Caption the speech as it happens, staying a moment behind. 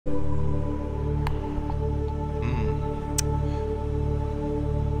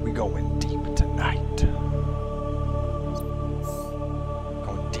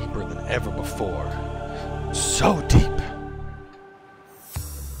ever before. So deep.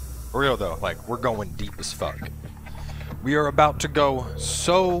 For real though, like, we're going deep as fuck. We are about to go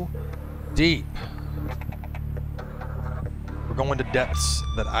so deep. We're going to depths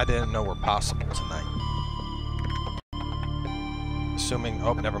that I didn't know were possible tonight. Assuming,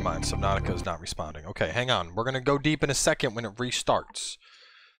 oh, never mind, Subnautica is not responding. Okay, hang on. We're gonna go deep in a second when it restarts.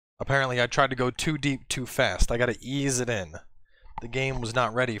 Apparently I tried to go too deep too fast. I gotta ease it in. The game was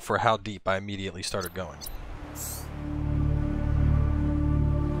not ready for how deep I immediately started going.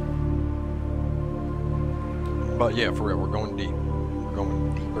 But yeah, for real, we're going deep. We're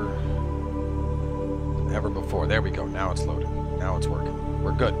going deeper than ever before. There we go. Now it's loading. Now it's working.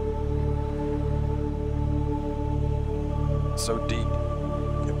 We're good. So deep,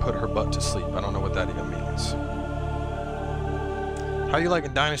 it put her butt to sleep. I don't know what that even means. How you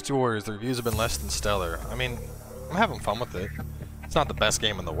liking Dynasty Warriors? The reviews have been less than stellar. I mean, I'm having fun with it. It's not the best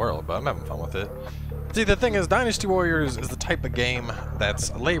game in the world, but I'm having fun with it. See, the thing is, Dynasty Warriors is the type of game that's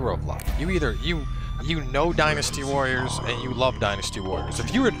a labor of love. You either, you know Dynasty Warriors, and you love Dynasty Warriors.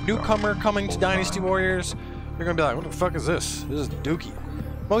 If you're a newcomer coming to Dynasty Warriors, you're gonna be like, what the fuck is this? This is dookie.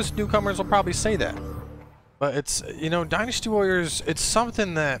 Most newcomers will probably say that. But it's, you know, Dynasty Warriors, it's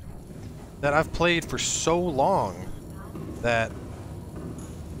something that I've played for so long that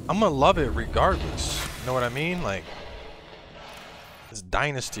I'm gonna love it regardless. You know what I mean? Like, it's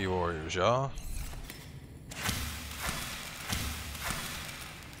Dynasty Warriors, y'all.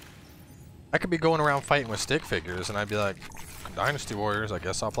 I could be going around fighting with stick figures and I'd be like, Dynasty Warriors, I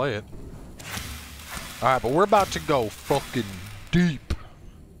guess I'll play it. Alright, but we're about to go fucking deep.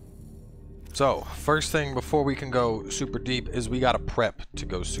 So, first thing before we can go super deep is we gotta prep to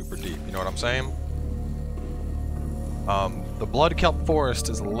go super deep. You know what I'm saying? The Blood Kelp Forest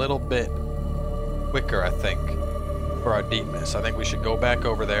is a little bit quicker, I think, for our deepness. I think we should go back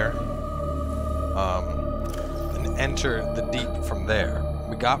over there and enter the deep from there.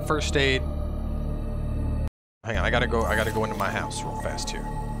 We got first aid. Hang on, I gotta go into my house real fast here.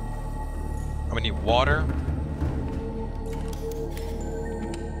 I'm gonna need water.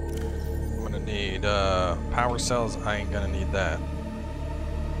 I'm gonna need power cells. I ain't gonna need that.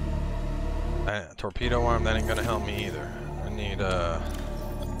 Torpedo arm, that ain't gonna help me either. I need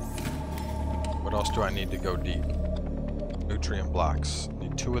what else do I need to go deep? Nutrient blocks.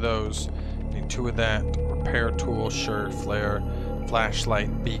 Need 2 of those. Need 2 of that. Repair tool, sure. Flare,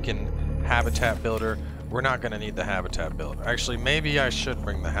 flashlight, beacon, habitat builder. We're not gonna need the habitat builder. Actually, maybe I should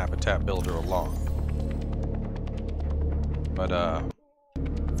bring the habitat builder along. But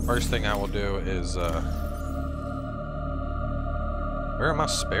first thing I will do is where are my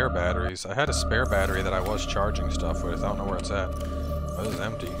spare batteries? I had a spare battery that I was charging stuff with. I don't know where it's at. Oh, this is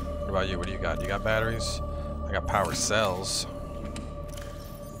empty. What about you? What do you got? You got batteries? I got power cells.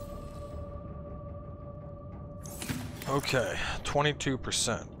 Okay,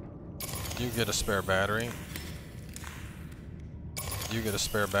 22%. You get a spare battery. You get a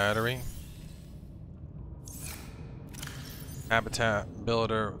spare battery. Habitat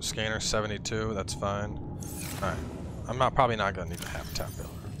builder scanner 72. That's fine. All right. I'm probably not gonna need the habitat builder.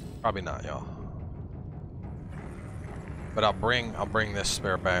 Probably not, y'all. But I'll bring this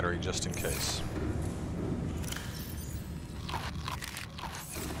spare battery just in case.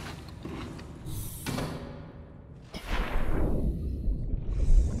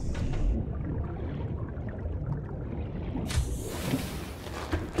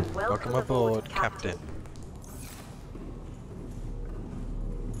 Welcome aboard, Captain.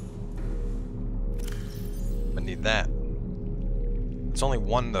 I need that. It's only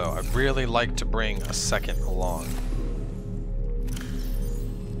 1 though. I'd really like to bring a second along.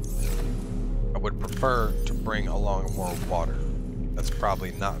 I would prefer to bring along more water. That's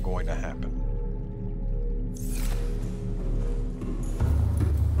probably not going to happen.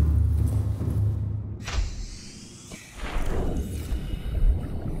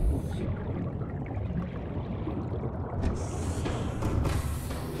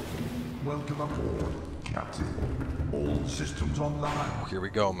 Welcome aboard, Captain. All systems online. Oh, here we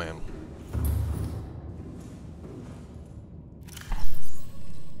go, man.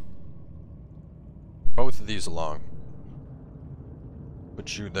 Both of these along.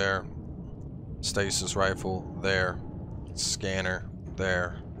 Put you there. Stasis rifle there. Scanner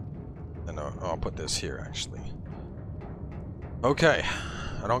there. And I'll put this here, actually. Okay.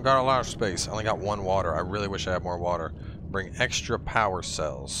 I don't got a lot of space. I only got 1 water. I really wish I had more water. Bring extra power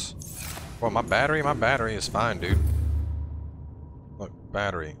cells. Well, my battery is fine, dude. Look,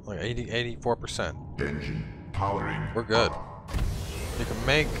 battery. Look, 84%. Engine powering. We're good. You can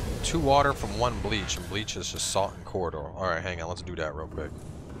make 2 water from 1 bleach, and bleach is just salt and corridor. Alright, hang on, let's do that real quick.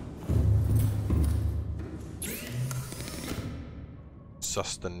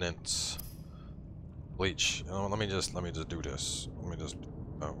 sustenance. Bleach. You know, let me just do this. Let me just.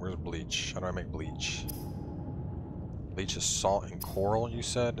 Where's bleach? How do I make bleach? Bleach is salt and coral, you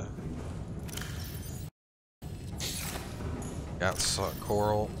said? Got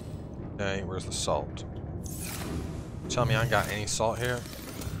coral. Okay, where's the salt? Tell me I ain't got any salt here?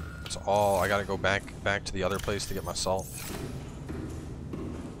 That's all. I gotta go back to the other place to get my salt.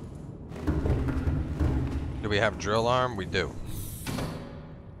 Do we have drill arm? We do.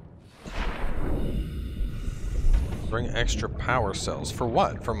 Bring extra power cells. For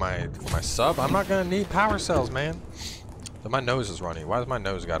what? For my sub? I'm not gonna need power cells, man. So my nose is runny. Why does my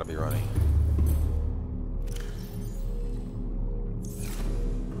nose gotta be runny?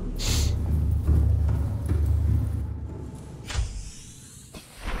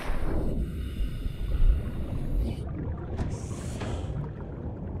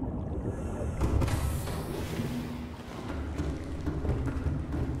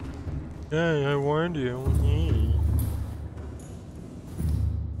 Hey, I warned you.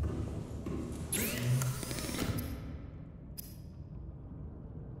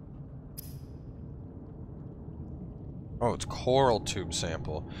 Oh, it's coral tube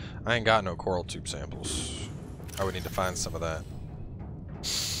sample. I ain't got no coral tube samples. I would need to find some of that.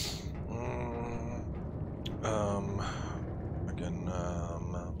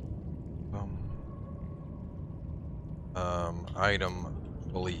 Item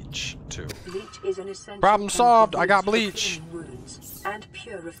bleach too. Bleach is an essential problem solved. I got bleach. Wounds and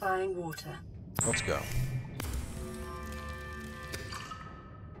purifying water. Let's go.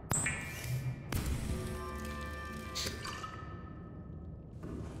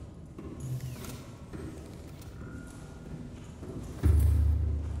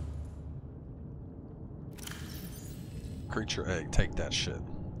 Creature egg, take that shit.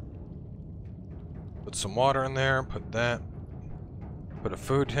 Put some water in there, put that. Put a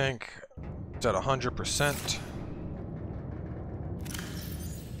food tank. It's at 100%.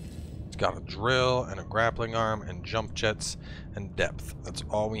 It's got a drill and a grappling arm and jump jets and depth. That's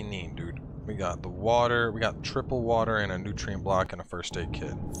all we need, dude. We got the water, we got triple water and a nutrient block and a first aid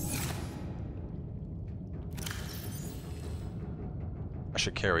kit. I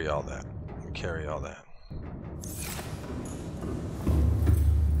should carry all that. Let me carry all that.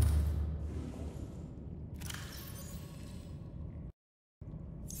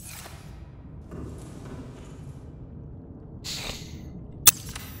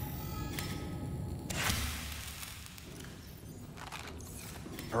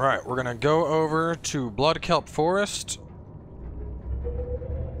 Alright, we're gonna go over to Blood Kelp Forest.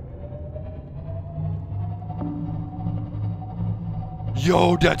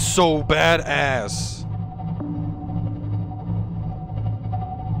 Yo, that's so badass!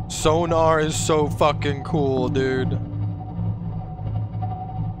 Sonar is so fucking cool, dude.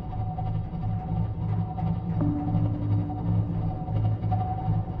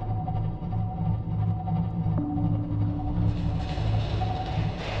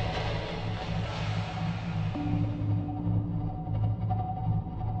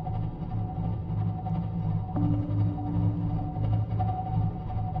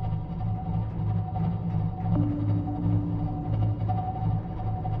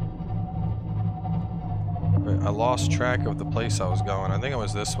 I lost track of the place I was going. I think it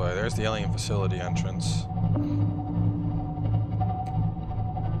was this way. There's the alien facility entrance.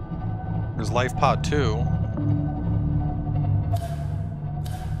 There's Life Pod 2.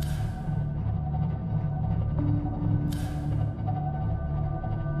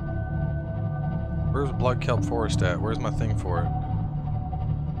 Where's Blood Kelp Forest at? Where's my thing for it?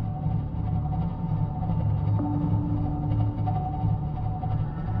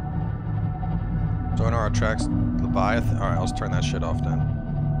 Sonar attracts Leviathan. Alright, let's turn that shit off then.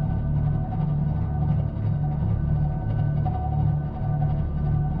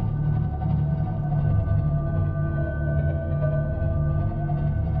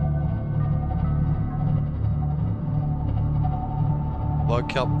 Blood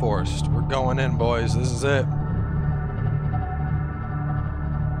Kelp Forest. We're going in, boys. This is it.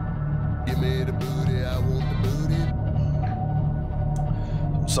 Give me the booty, I want the booty.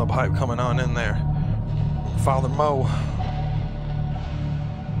 Some sub-hype coming on in there. Father Mo.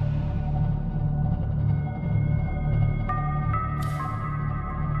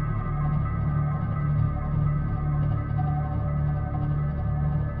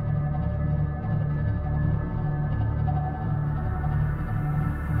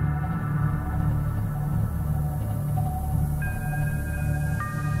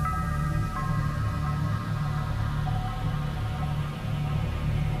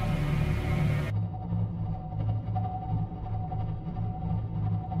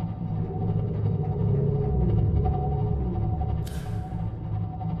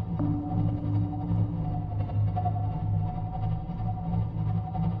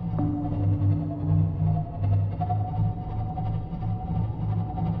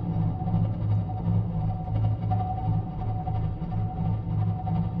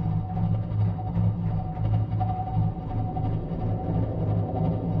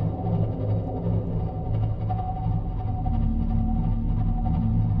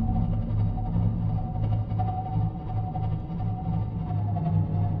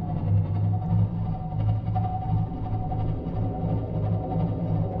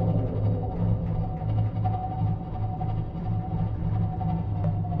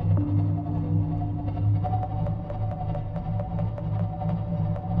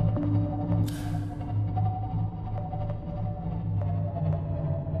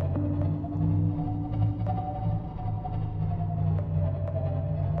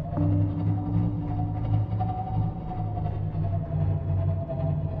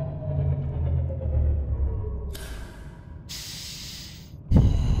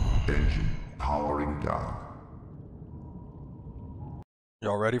 Engine powering down.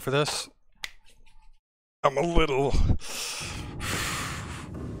 Y'all ready for this? I'm a little...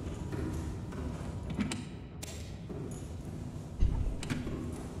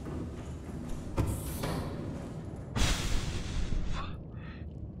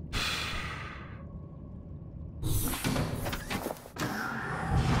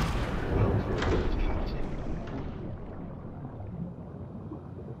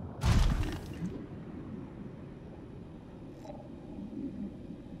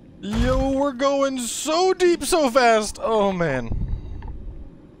 Yo, we're going so deep so fast! Oh, man.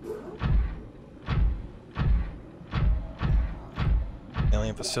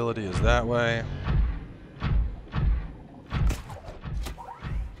 Alien facility is that way.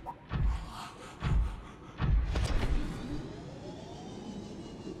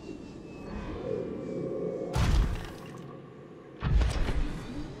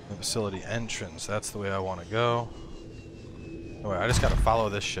 The facility entrance, that's the way I want to go. Oh, wait, I just gotta follow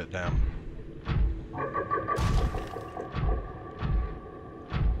this shit down.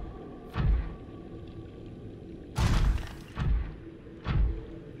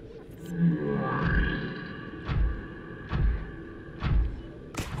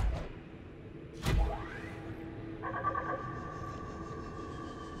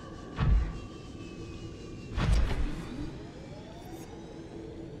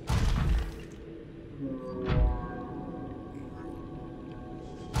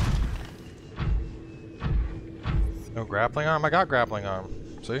 No grappling arm? I got grappling arm.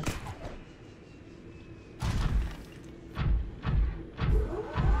 See?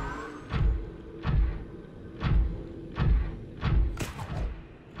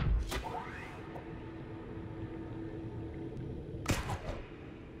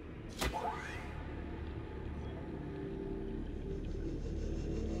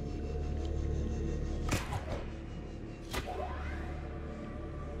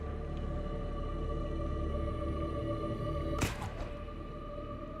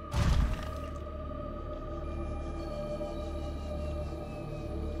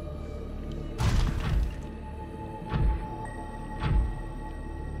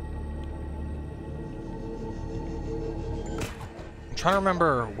 Trying to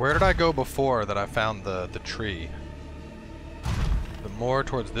remember, where did I go before that I found the tree? But more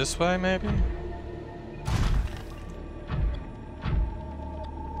towards this way, maybe?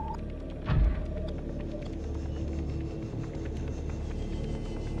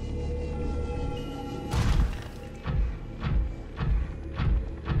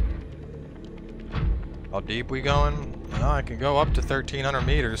 How deep we going? Well, I can go up to 1,300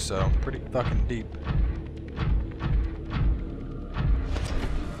 meters, so pretty fucking deep.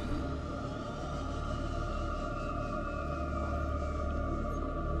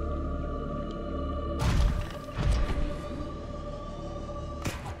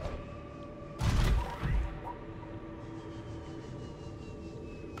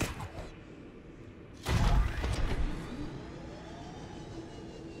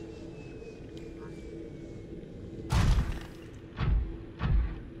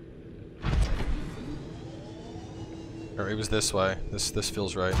 Or it was this way. This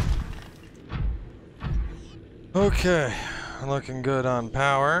feels right. Okay, looking good on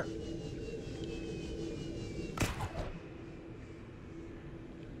power.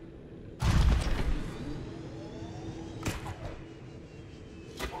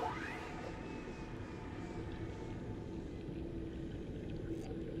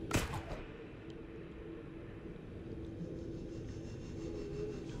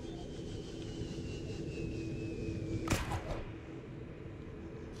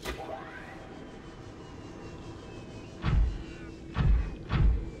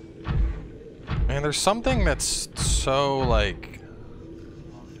 Man, there's something that's so, like,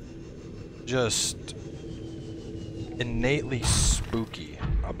 just innately spooky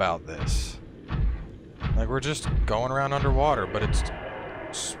about this. Like, we're just going around underwater, but it's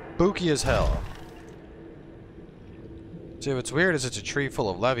spooky as hell. See, what's weird is it's a tree full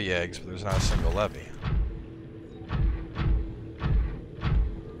of levy eggs, but there's not a single levy.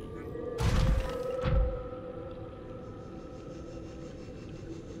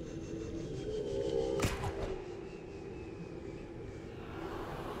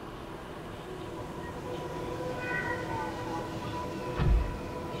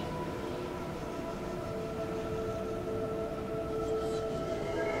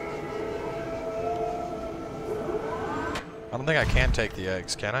 I don't think I can take the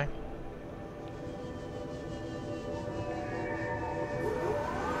eggs, can I?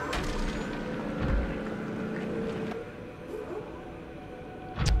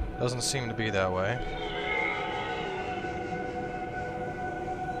 Doesn't seem to be that way.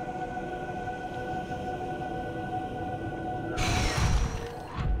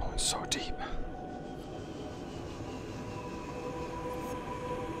 Oh, it's so deep.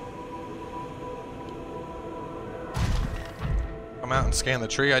 Come out and scan the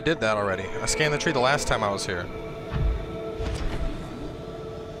tree. I did that already. I scanned the tree the last time I was here.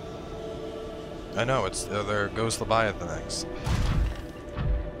 I know, it's there goes Leviathan eggs.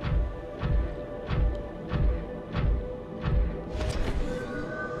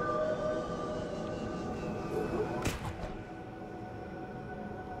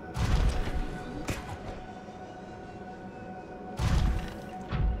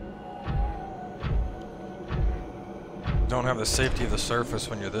 Don't have the safety of the surface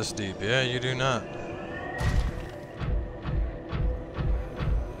when you're this deep. Yeah, you do not.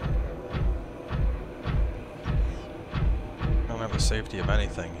 Don't have the safety of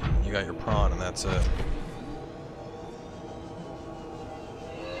anything. You got your prawn and that's it.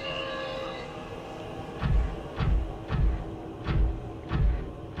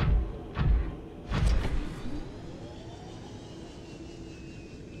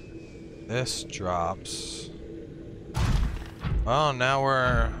 This drops. Oh, now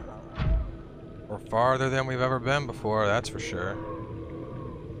we're farther than we've ever been before, that's for sure.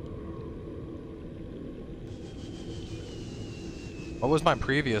 What was my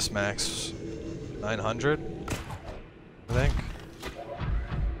previous max? 900? I think.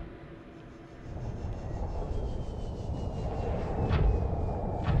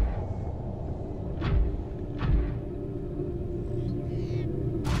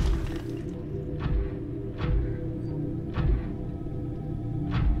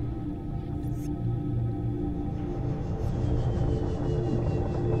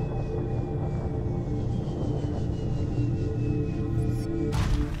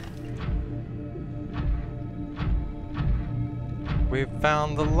 We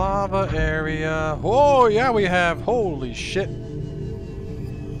found the lava area. Oh, yeah, we have. Holy shit.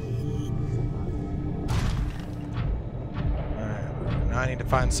 Alright, now I need to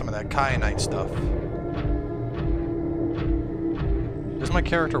find some of that kyanite stuff. What is my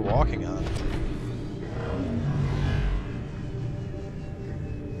character walking on?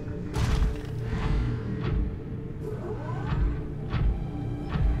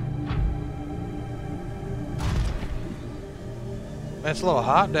 It's a little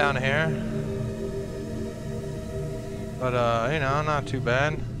hot down here, but you know, not too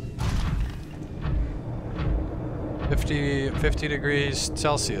bad. 50 degrees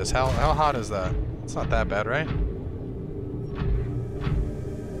Celsius. How hot is that? It's not that bad, right?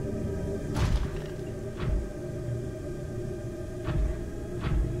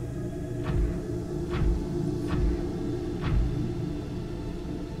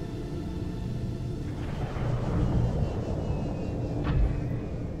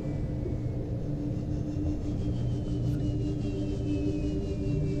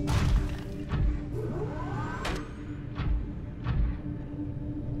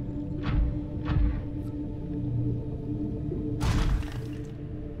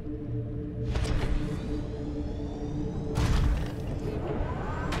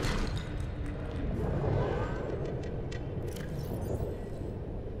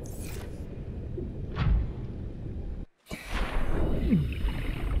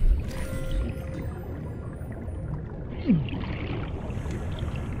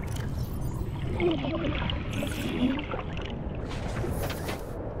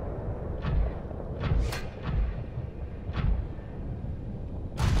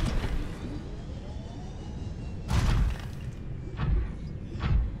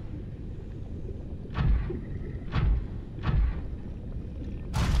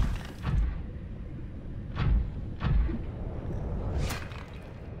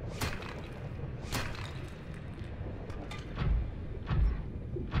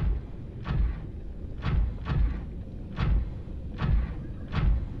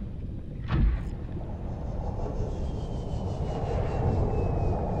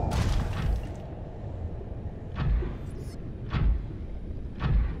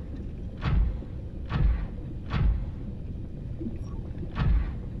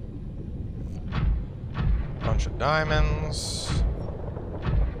 Bunch of diamonds.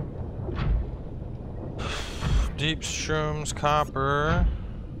 Deep shrooms, copper.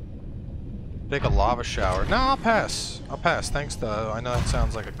 Take a lava shower. No, I'll pass. I'll pass. Thanks though. I know that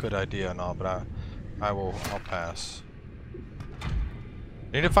sounds like a good idea and all, but I'll pass.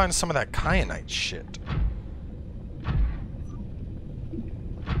 I need to find some of that kyanite shit.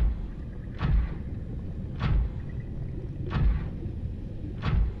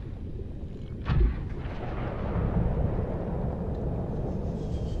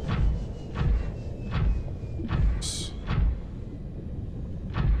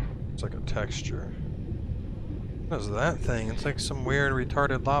 It's like a texture. What is that thing? It's like some weird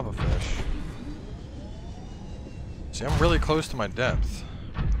retarded lava fish. See, I'm really close to my depth.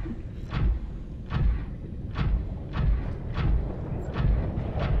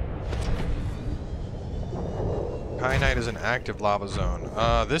 Kyanite is an active lava zone.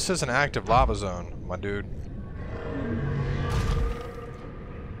 This is an active lava zone, my dude.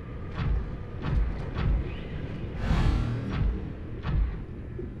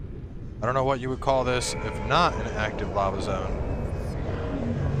 I don't know what you would call this if not an active lava zone.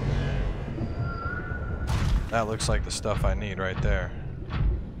 That looks like the stuff I need right there.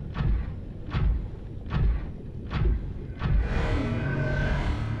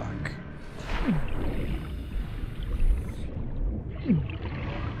 Fuck.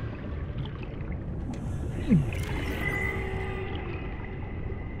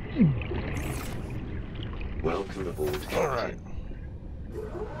 Welcome aboard. All right.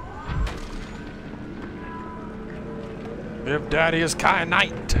 Give Daddy his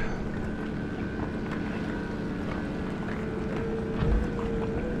kyanite.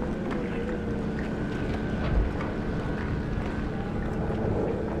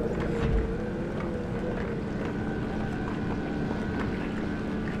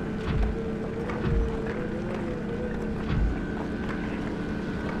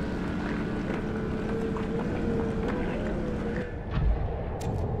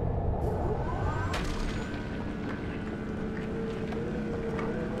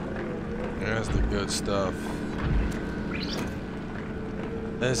 There's the good stuff.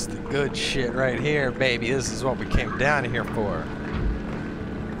 This is the good shit right here, baby. This is what we came down here for.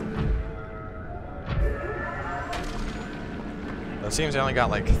 It seems I only got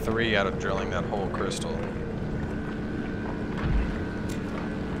like 3 out of drilling that whole crystal.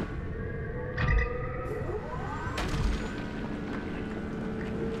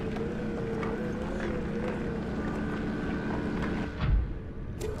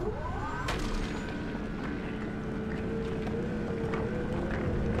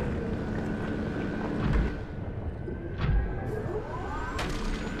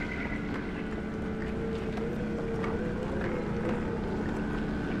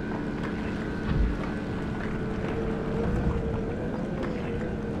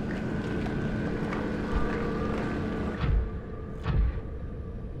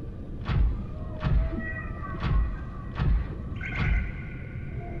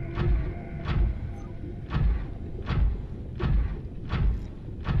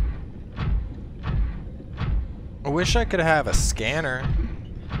 I wish I could have a scanner.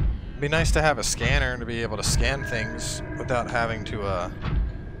 It'd be nice to have a scanner to be able to scan things without having to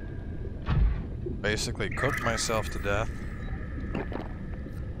basically cook myself to death.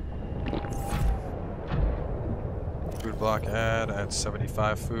 Food block add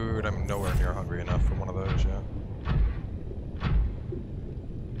 75 food. I'm nowhere near hungry enough for one of those yet.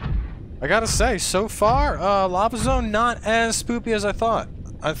 I gotta say, so far, Lava Zone not as spoopy as I thought.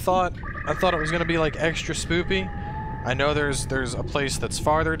 I thought it was gonna be like extra spoopy. I know there's a place that's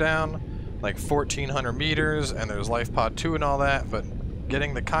farther down, like 1,400 meters, and there's Life Pod 2 and all that. But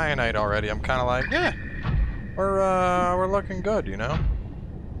getting the kyanite already, I'm kind of like, yeah, we're looking good, you know.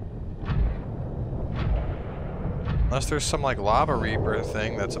 Unless there's some like lava reaper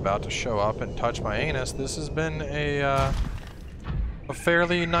thing that's about to show up and touch my anus, this has been a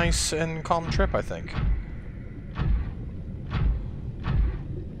fairly nice and calm trip, I think.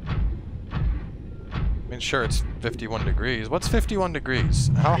 I mean, sure, it's 51 degrees. What's 51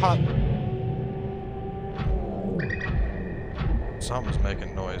 degrees? How hot? Something's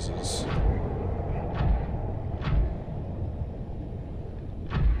making noises.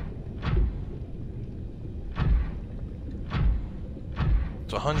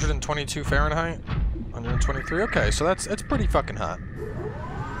 It's 122 Fahrenheit? 123? Okay, so it's pretty fucking hot.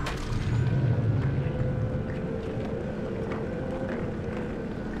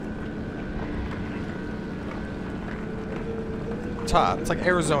 It's hot. It's like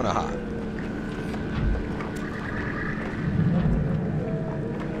Arizona hot.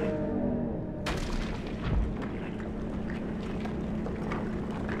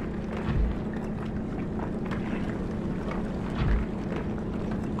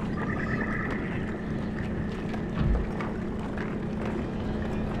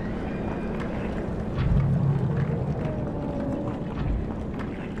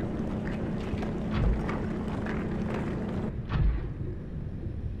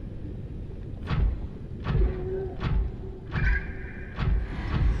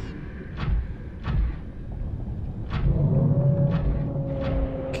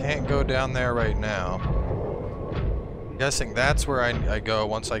 can't go down there right now. I'm guessing that's where I go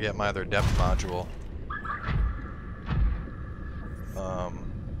once I get my other depth module.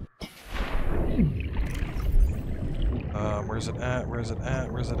 Where's it at? Where's it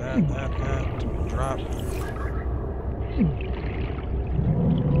at? Where's it at? Drop.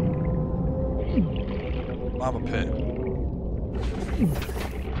 Lava pit.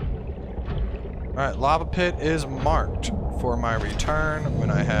 Alright, lava pit is marked for my return when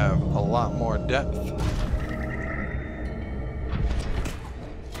I have a lot more depth.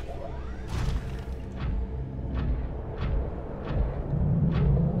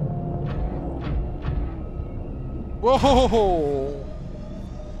 Whoa!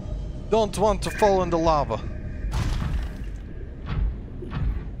 Don't want to fall into lava.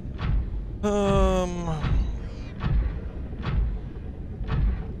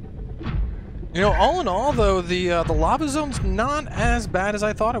 You know, all in all, though, the lava zone's not as bad as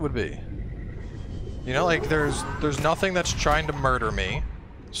I thought it would be. You know, like there's nothing that's trying to murder me,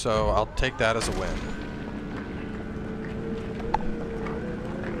 so I'll take that as a win.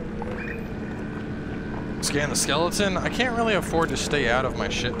 Scan the skeleton. I can't really afford to stay out of my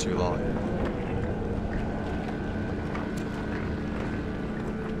shit too long.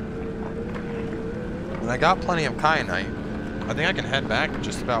 And I got plenty of kyanite. I think I can head back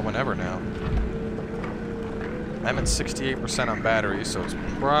just about whenever now. I'm at 68% on battery, so it's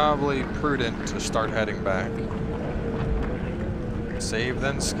probably prudent to start heading back. Save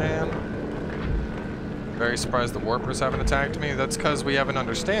then scan. Very surprised the warpers haven't attacked me. That's because we have an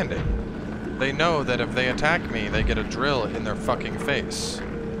understanding. They know that if they attack me, they get a drill in their fucking face.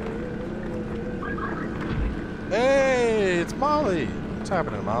 Hey, it's Molly! What's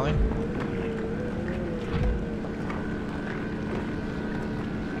happening, Molly?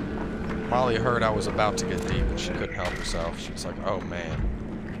 Molly heard I was about to get deep and she couldn't help herself. She was like, oh man.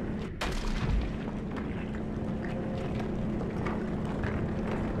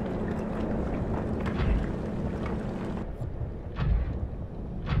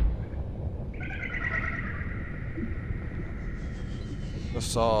 I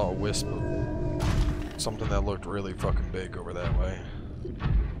saw a wisp of something that looked really fucking big over that way.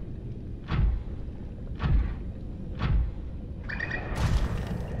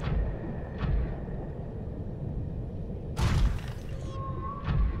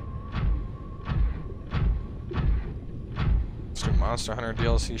 Monster Hunter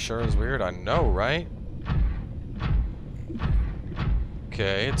DLC sure is weird. I know, right?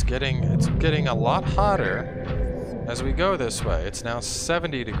 Okay, it's getting a lot hotter as we go this way. It's now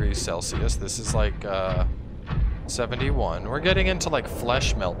 70 degrees Celsius. This is like 71. We're getting into like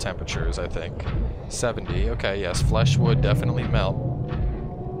flesh melt temperatures, I think. 70. Okay, yes, flesh would definitely melt.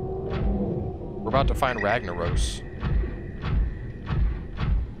 We're about to find Ragnaros.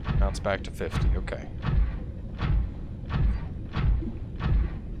 Now it's back to 50. Okay.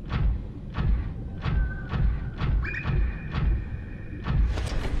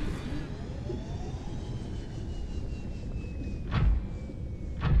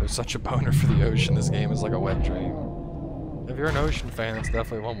 There's such a boner for the ocean. This game is like a wet dream. If you're an ocean fan, that's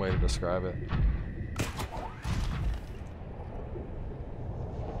definitely one way to describe it.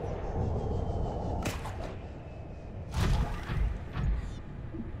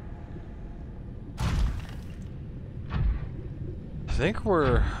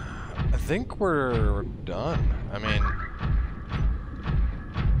 I think we're done. I mean,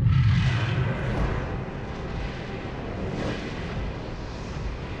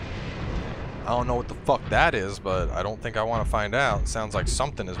 I don't know what the fuck that is, but I don't think I want to find out. It sounds like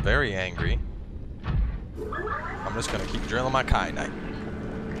something is very angry. I'm just gonna keep drilling my kyanite.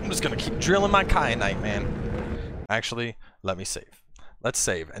 Man. Actually, let me save. Let's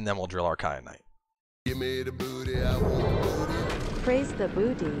save, and then we'll drill our kyanite. Give me the booty, I want the booty. Praise the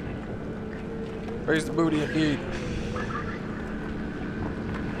booty. Praise the booty indeed.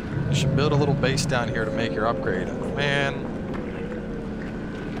 You should build a little base down here to make your upgrade. Man.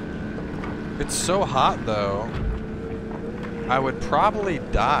 It's so hot though. I would probably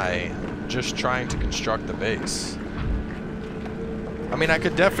die just trying to construct the base. I mean, I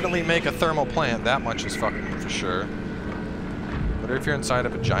could definitely make a thermal plant, that much is fucking for sure. But if you're inside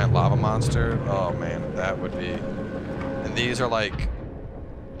of a giant lava monster, oh man, that would be... And these are like...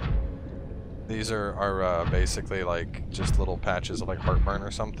 These are basically like just little patches of like heartburn or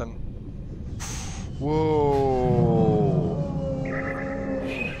something. Whoa.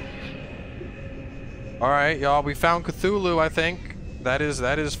 Alright, y'all, we found Cthulhu, I think. That is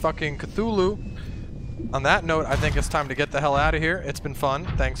fucking Cthulhu. On that note, I think it's time to get the hell out of here. It's been fun.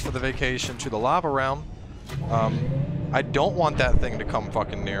 Thanks for the vacation to the lava realm. I don't want that thing to come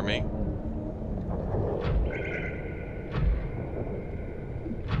fucking near me.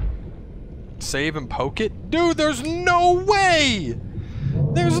 Save and poke it? Dude, there's no way!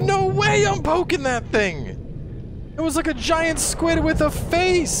 There's no way I'm poking that thing! It was like a giant squid with a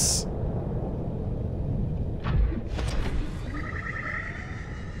face!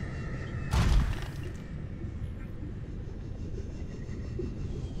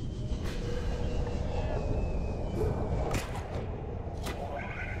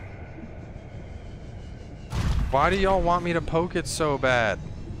 Why do y'all want me to poke it so bad?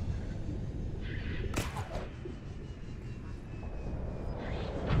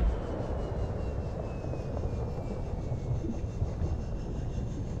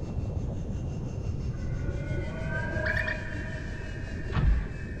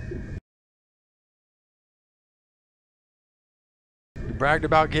 You bragged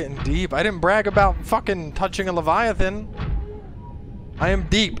about getting deep. I didn't brag about fucking touching a Leviathan. I am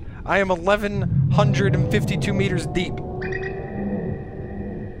deep. I am 1,152 meters deep.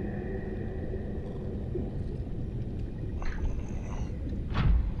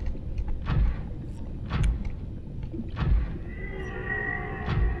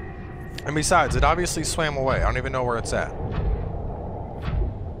 And besides, it obviously swam away. I don't even know where it's at.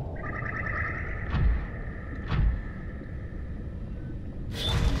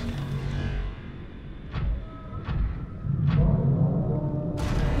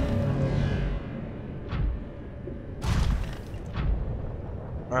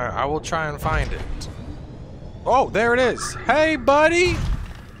 Alright, I will try and find it. Oh, there it is. Hey, buddy!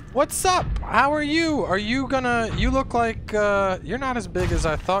 What's up? How are you? Are you gonna... You look like, you're not as big as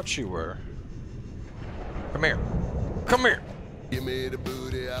I thought you were. Come here. Come here! Give me the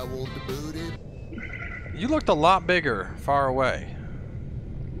booty, I want the booty. You looked a lot bigger, far away.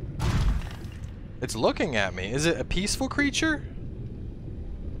 It's looking at me. Is it a peaceful creature?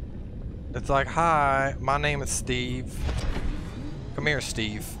 It's like, hi, my name is Steve. Come here,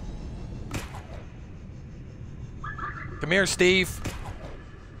 Steve. Come here, Steve.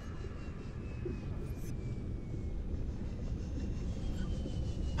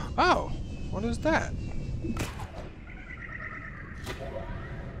 Oh, what is that?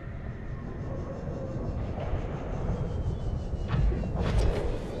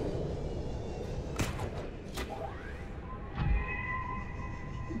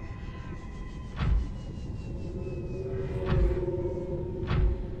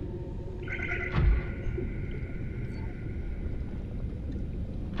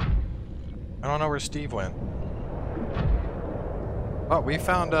 I don't know where Steve went. Oh, we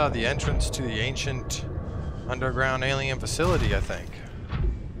found the entrance to the ancient underground alien facility, I think.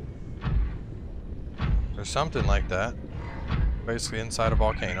 There's something like that. Basically inside a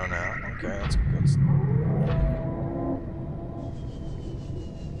volcano now. Okay, that's good.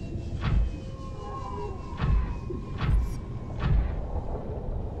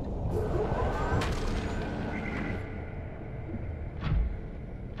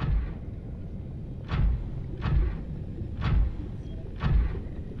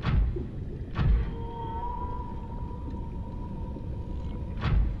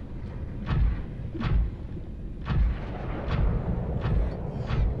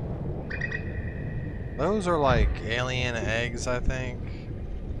 Those are like alien eggs, I think.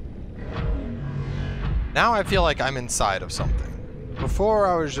 Now I feel like I'm inside of something. Before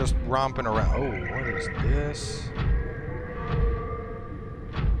I was just romping around. Oh, what is this?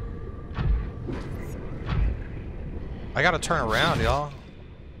 I gotta turn around, y'all.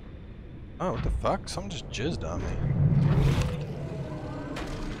 Oh, what the fuck? Someone just jizzed on me.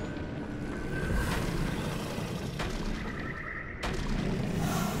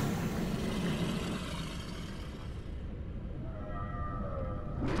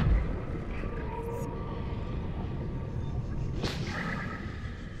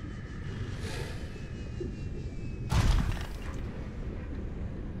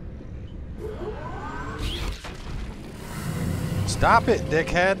 Stop it,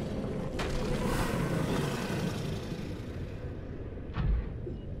 dickhead.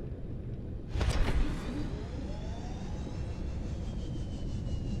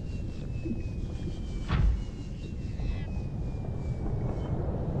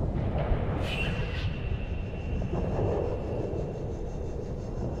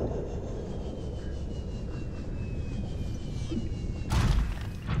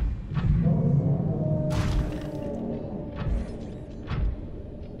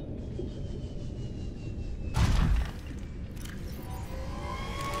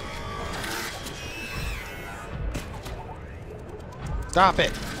 Stop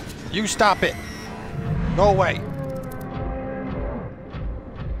it. You stop it. Go away.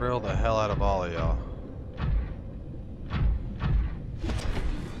 drill the hell out of all of y'all.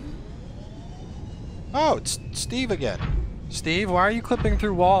 Oh, it's Steve again. Steve, why are you clipping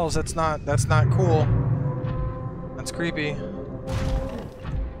through walls? That's not cool. That's creepy.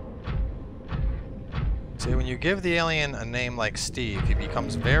 See, when you give the alien a name like Steve, he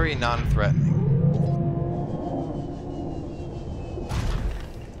becomes very non-threatening.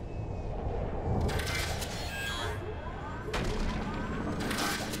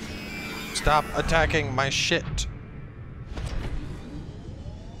 Stop attacking my shit.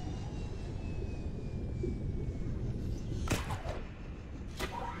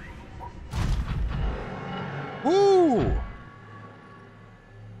 Woo!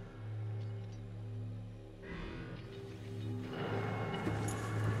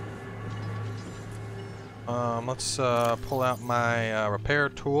 Let's pull out my repair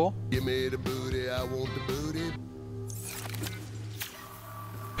tool. Give me the booty, I want the booty.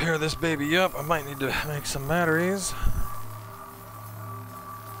 Pair this baby up. I might need to make some batteries.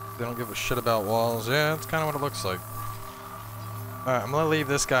 They don't give a shit about walls. Yeah, that's kind of what it looks like. Alright, I'm gonna leave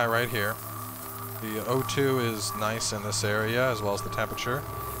this guy right here. The O2 is nice in this area, as well as the temperature.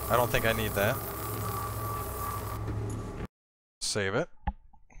 I don't think I need that. Save it.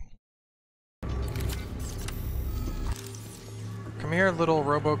 Come here, little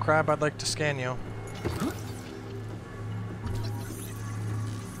robo-crab. I'd like to scan you.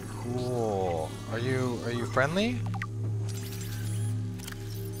 Cool. Are you friendly?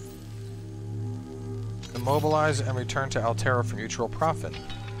 Immobilize and return to Altera for mutual profit.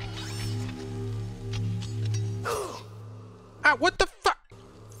 Ah, what the fuck?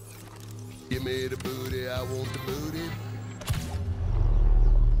 Give me the booty, I want the booty.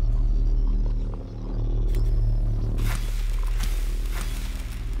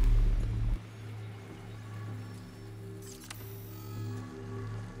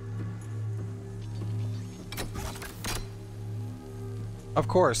 Of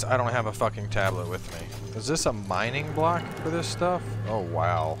course, I don't have a fucking tablet with me. Is this a mining block for this stuff? Oh,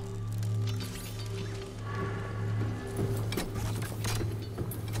 wow.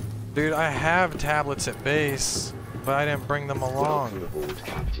 Dude, I have tablets at base, but I didn't bring them along. Welcome aboard,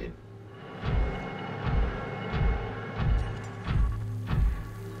 Captain.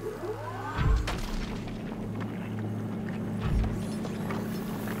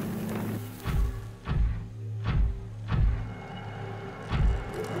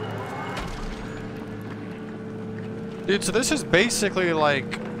 Dude, so this is basically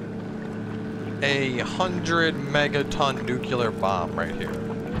like a 100 megaton nuclear bomb right here.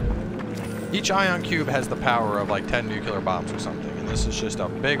 Each ion cube has the power of like 10 nuclear bombs or something, and this is just a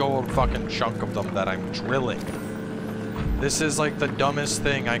big old fucking chunk of them that I'm drilling. This is like the dumbest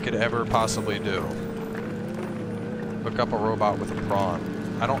thing I could ever possibly do. Hook up a robot with a prawn.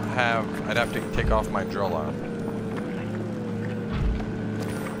 I'd have to take off my drill arm.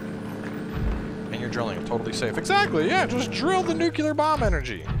 And you're drilling it totally safe. Exactly, yeah, just drill the nuclear bomb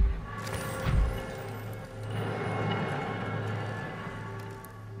energy.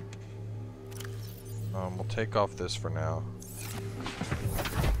 We'll take off this for now.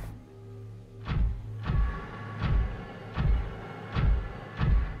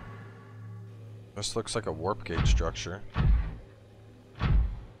 This looks like a warp gate structure.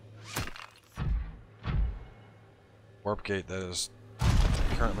 Warp gate that is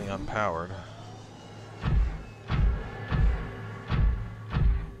currently unpowered.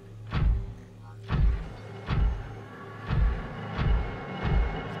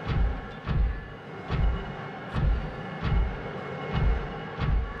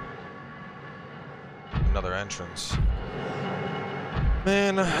 Another entrance.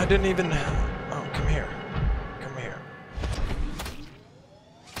 Man, I didn't even... Oh, come here. Come here.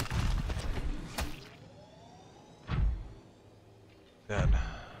 Dead.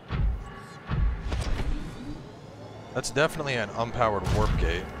 That's definitely an unpowered warp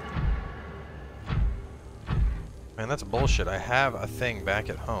gate. Man, that's bullshit. I have a thing back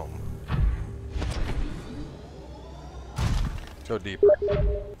at home. Let's go deeper.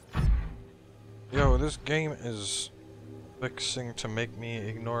 Yo, this game is fixing to make me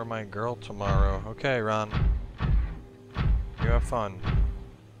ignore my girl tomorrow. Okay, Ron. You have fun.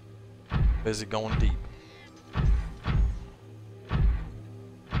 Busy going deep.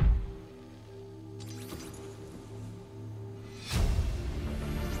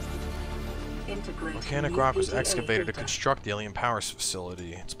 Volcanic rock was excavated to construct the alien power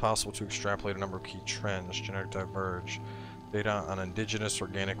facility. It's possible to extrapolate a number of key trends. Genetic diverge. Data on indigenous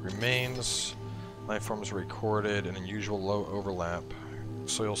organic remains. Life forms were recorded in unusual low overlap.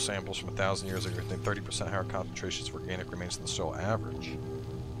 Soil samples from 1,000 years ago contain 30% higher concentrations of organic remains than the soil average.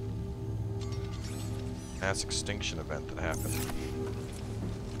 mass extinction event that happened.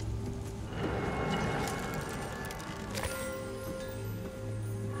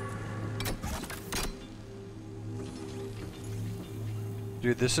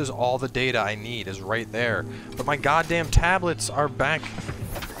 Dude, this is all the data I need is right there. But my goddamn tablets are back.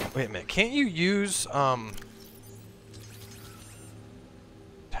 Wait a minute, can't you use,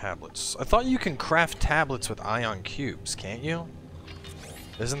 tablets? I thought you can craft tablets with ion cubes, can't you?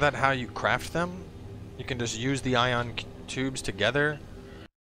 Isn't that how you craft them? You can just use the ion tubes together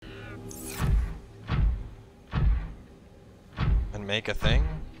and make a thing?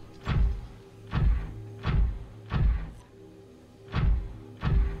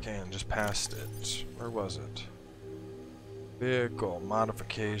 Okay, and just past it. Where was it? Vehicle,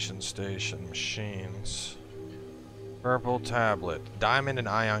 modification station, machines. Purple tablet, diamond and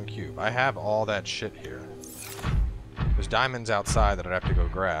ion cube. I have all that shit here. There's diamonds outside that I'd have to go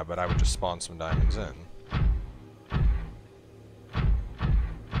grab, but I would just spawn some diamonds in.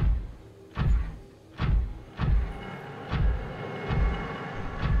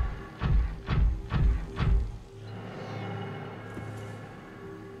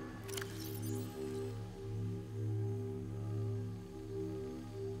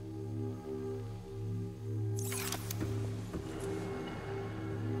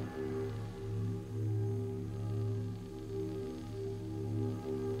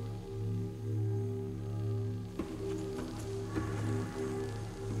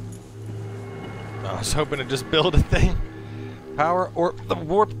 I was hoping to just build a thing. Power or the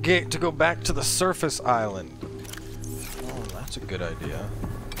warp gate to go back to the surface island. Oh, that's a good idea.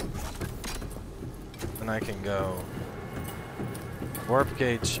 And I can go. Warp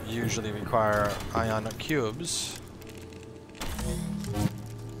gates usually require ion cubes,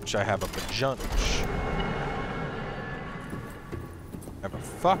 which I have a bunch. I have a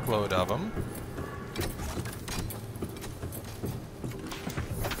fuckload of them.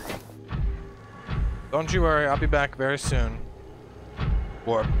 Don't you worry, I'll be back very soon.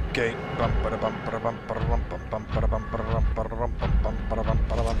 Warp gate.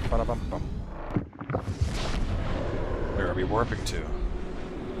 Where are we warping to?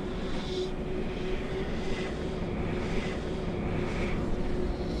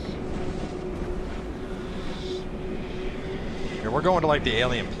 Here, we're going to like the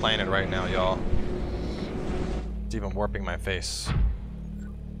alien planet right now, y'all. It's even warping my face.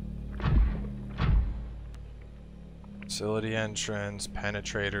 Facility entrance,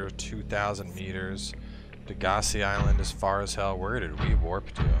 penetrator, 2,000 meters. Degassi Island is far as hell. Where did we warp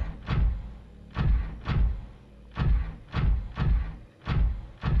to?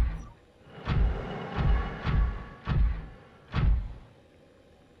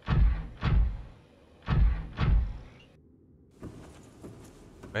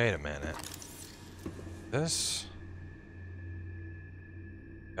 Wait a minute. This?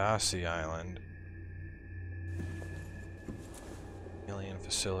 Degassi Island. Alien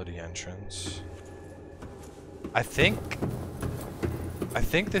facility entrance. I think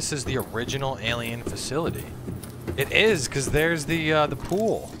this is the original alien facility. It is, because there's the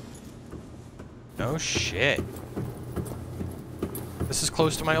pool. No shit. This is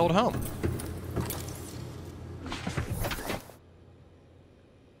close to my old home.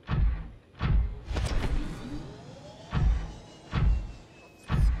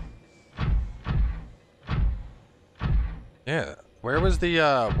 Yeah. Where was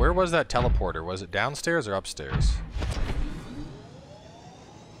that teleporter? Was it downstairs or upstairs?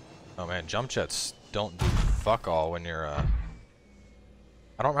 Oh man, jump jets don't do fuck all when you're, I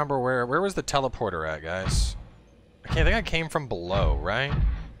don't remember where was the teleporter at, guys? I think I came from below, right?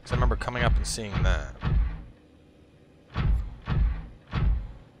 Because I remember coming up and seeing that.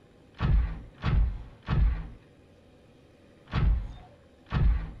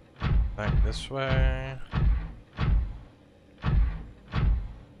 Back this way.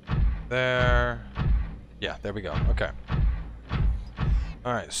 There. Yeah, there we go. Okay.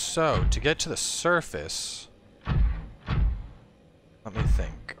 Alright, so to get to the surface, let me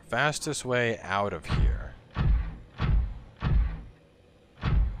think. Fastest way out of here.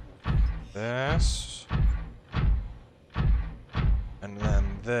 This. And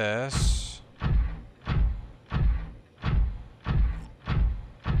then this.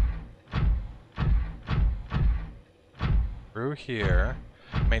 Through here.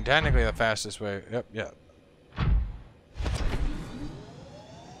 I mean, technically the fastest way... Yep, yep.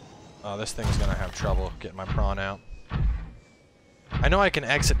 Oh, this thing's gonna have trouble getting my prawn out. I know I can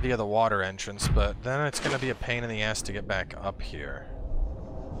exit via the water entrance, but then it's gonna be a pain in the ass to get back up here.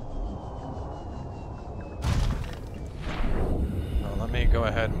 Oh, let me go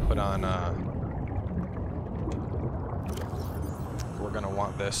ahead and put on, we're gonna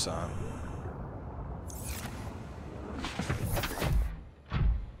want this on.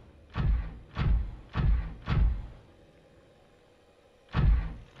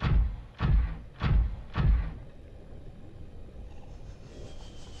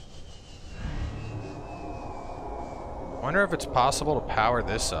 I wonder if it's possible to power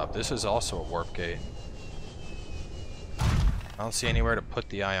this up. This is also a warp gate. I don't see anywhere to put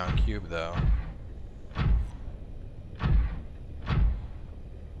the ion cube though.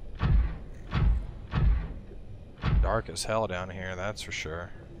 Dark as hell down here, that's for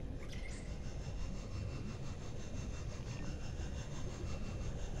sure.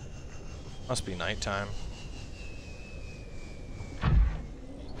 Must be nighttime.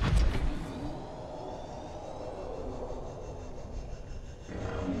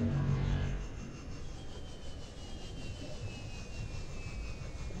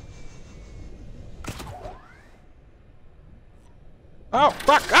 Oh,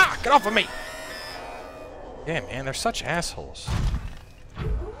 fuck! Ah! Get off of me! Yeah, man, they're such assholes.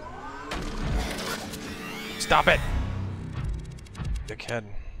 Stop it! Dickhead.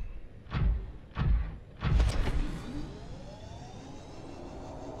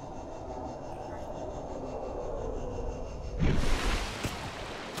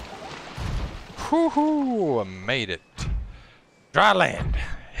 Woohoo! Made it. Dry land.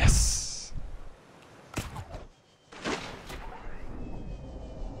 Yes.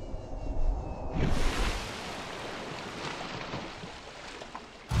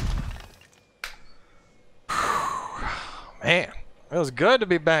 Man, it was good to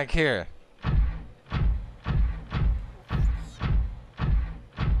be back here.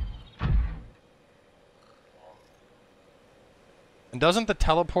 And doesn't the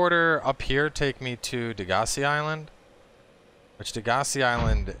teleporter up here take me to Degassi Island? Which Degassi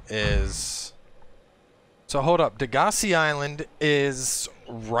Island is... So hold up, Degassi Island is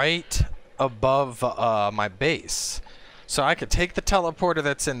right above my base. So I could take the teleporter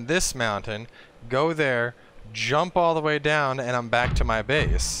that's in this mountain, go there, jump all the way down, and I'm back to my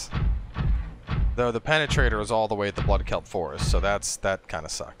base. Though the penetrator is all the way at the Blood Kelp Forest, so that kind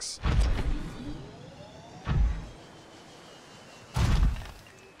of sucks.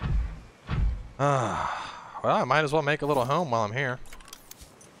 Well, I might as well make a little home while I'm here.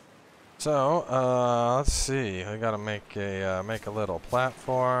 So, let's see. I gotta make a little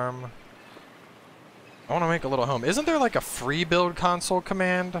platform. I want to make a little home. Isn't there like a free build console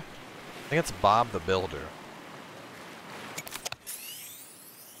command? I think it's Bob the Builder.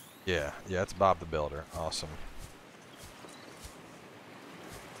 Yeah, it's Bob the Builder. Awesome.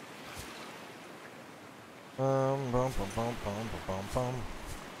 I'm gonna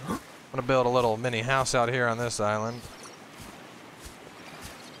build a little mini house out here on this island.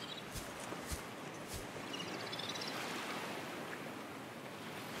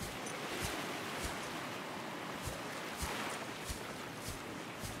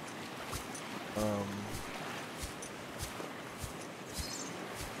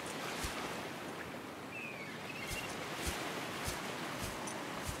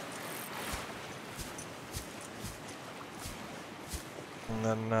 And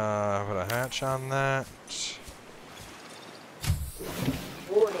then put a hatch on that.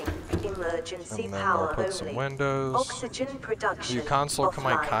 Warning, emergency And then power we'll put only. some windows. Oxygen production. Do you console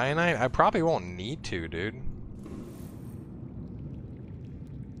my offline. kyanite? I probably won't need to, dude.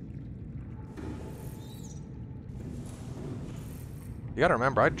 You gotta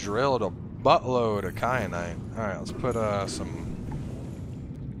remember, I drilled a buttload of kyanite. Alright, let's put some...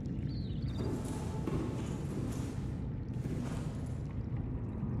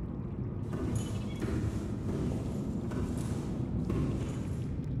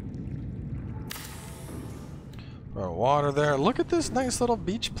 water there. Look at this nice little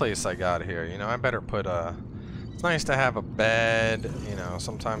beach place I got here. You know, I better put it's nice to have a bed. You know,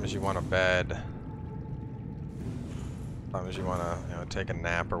 sometimes you want a bed. Sometimes you want to, you know, take a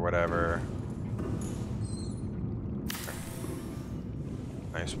nap or whatever.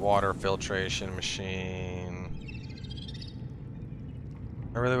 Nice water filtration machine.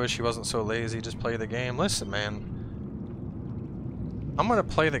 I really wish he wasn't so lazy. Just play the game. Listen, man. I'm gonna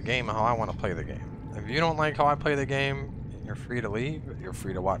play the game how I want to play the game. If you don't like how I play the game, you're free to leave. You're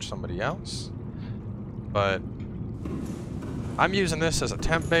free to watch somebody else. But I'm using this as a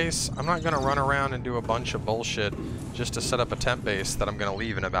temp base. I'm not going to run around and do a bunch of bullshit just to set up a temp base that I'm going to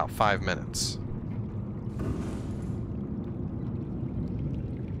leave in about 5 minutes.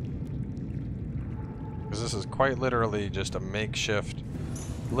 Because this is quite literally just a makeshift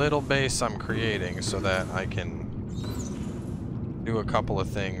little base I'm creating so that I can do a couple of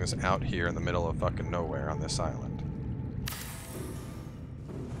things out here in the middle of fucking nowhere on this island.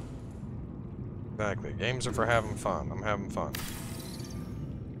 Exactly. Games are for having fun. I'm having fun.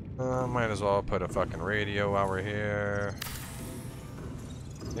 Might as well put a fucking radio while we're here.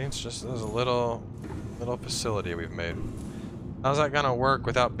 It's just there's a little facility we've made. How's that gonna work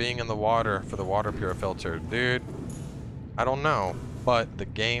without being in the water for the water pure filter? Dude, I don't know. But the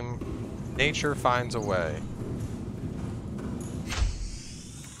game, nature finds a way.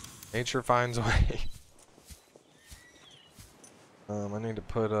 Nature finds a way. I need to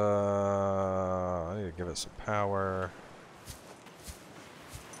put I need to give it some power.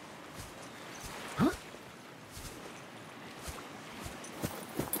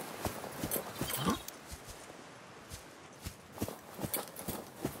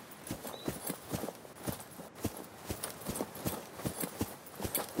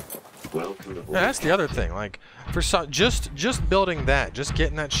 Yeah, that's the other thing. Like, for just building that, just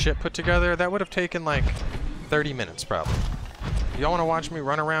getting that shit put together, that would have taken like 30 minutes probably. Y'all want to watch me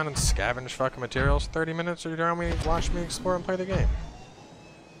run around and scavenge fucking materials 30 minutes, or do you want me to watch me explore and play the game?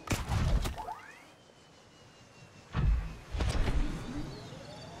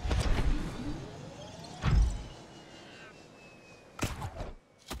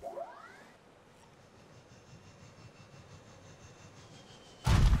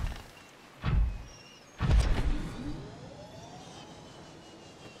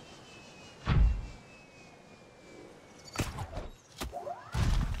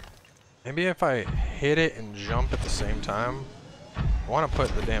 Maybe if I hit it and jump at the same time. I want to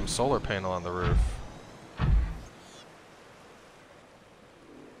put the damn solar panel on the roof.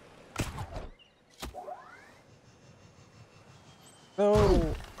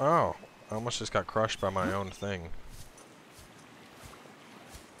 No! Oh, I almost just got crushed by my own thing.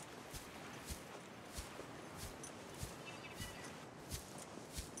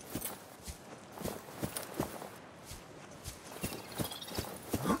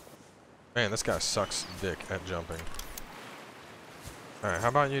 Man, this guy sucks dick at jumping. Alright, how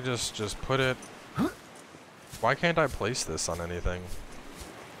about you just put it... Why can't I place this on anything?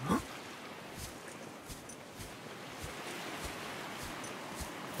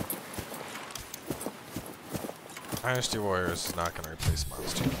 Dynasty Warriors is not going to replace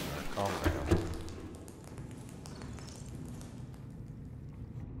Monster Hunter. Calm down.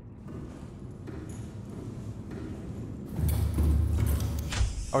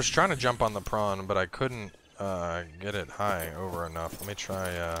 I was trying to jump on the prawn, but I couldn't get it high over enough. Let me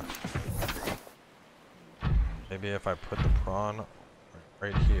try, maybe if I put the prawn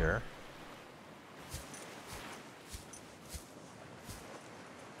right here.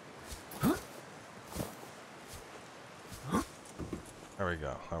 There we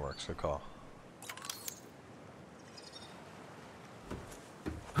go. That works. Good call.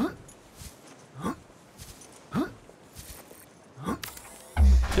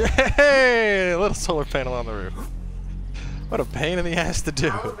 Yay! A little solar panel on the roof. What a pain in the ass to do.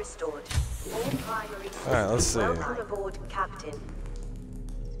 Alright, let's see. Welcome aboard, Captain.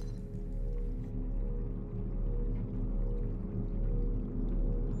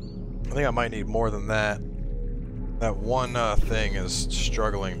 I think I might need more than that. That one thing is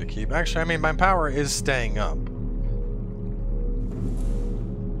struggling to keep. Actually, I mean, my power is staying up.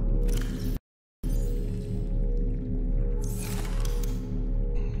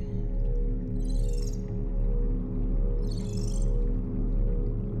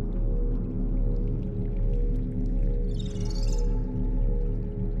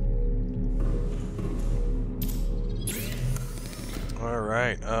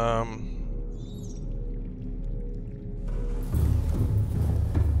 Alright,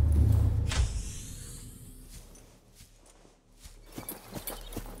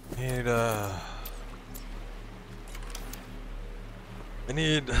 I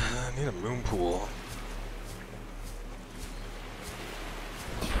need a moon pool.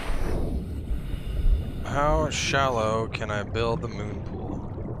 How shallow can I build the moon pool?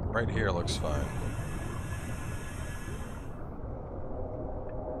 Right here looks fine.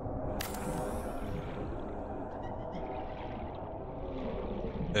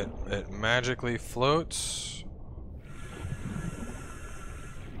 It magically floats.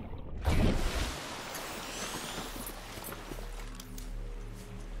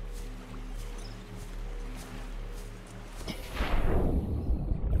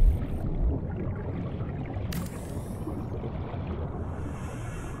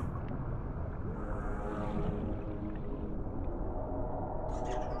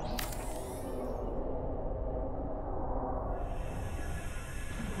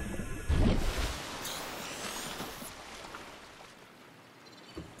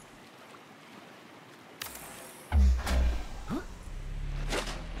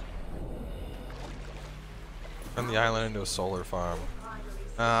 Turn the island into a solar farm.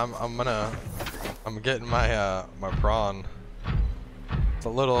 I'm getting my my prawn. It's a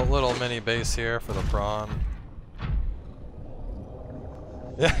little mini base here for the prawn.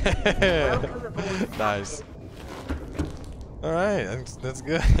 Yeah. Nice. All right, that's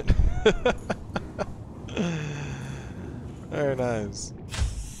good. Very nice.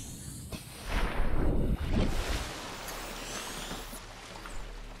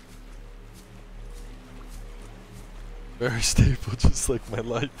 Very stable, just like my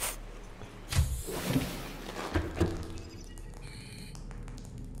life.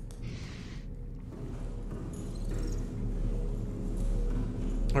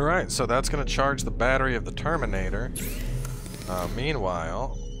 Alright, so that's going to charge the battery of the Terminator.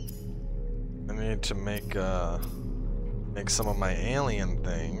 Meanwhile, I need to make some of my alien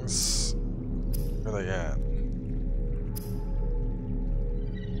things. Where are they at?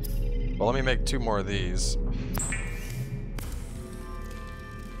 Well, let me make 2 more of these.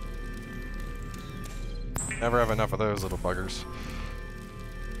 Never have enough of those little buggers.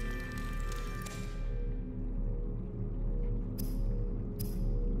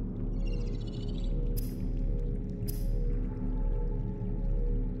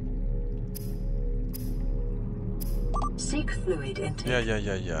 Seek fluid intake.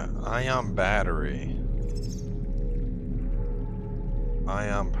 Yeah. Ion battery.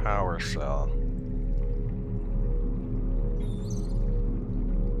 Ion power cell.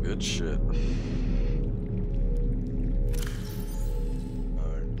 Good shit.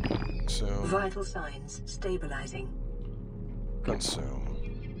 Consume. Vital signs stabilizing. Consume.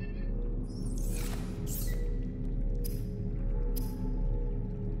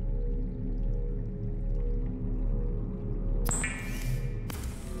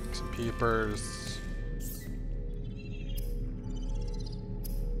 Some peepers.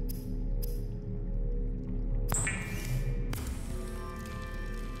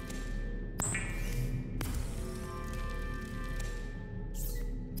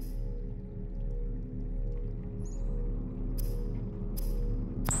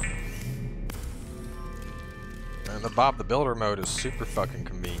 And the Bob the Builder mode is super fucking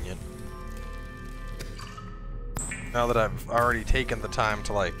convenient. Now that I've already taken the time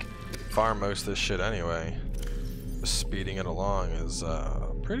to like farm most of this shit anyway, just speeding it along is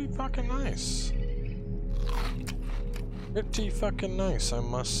pretty fucking nice. Pretty fucking nice, I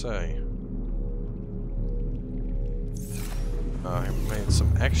must say. I made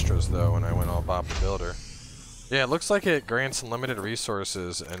some extras though when I went all Bob the Builder. Yeah, it looks like it grants unlimited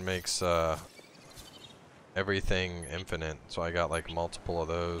resources and makes everything infinite, so I got like multiple of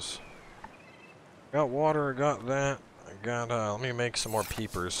those. Got water, I got that. I got, let me make some more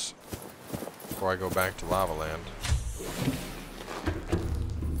peepers before I go back to Lava Land.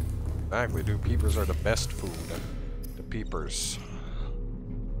 Exactly, dude, peepers are the best food. The peepers.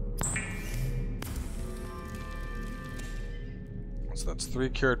 So that's 3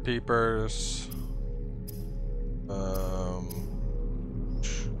 cured peepers.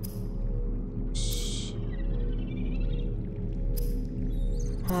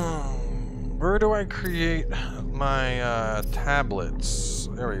 Where do I create my tablets?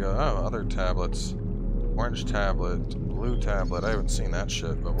 There we go. Oh, other tablets. Orange tablet, blue tablet. I haven't seen that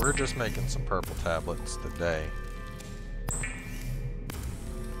shit, but we're just making some purple tablets today.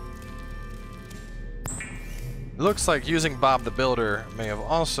 It looks like using Bob the Builder may have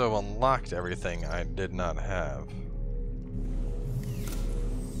also unlocked everything I did not have.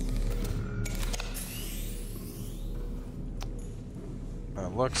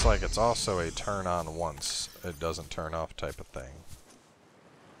 It looks like it's also a turn on once it doesn't turn off type of thing.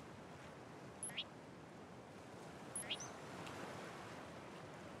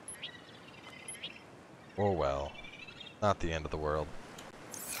 Oh well, not the end of the world.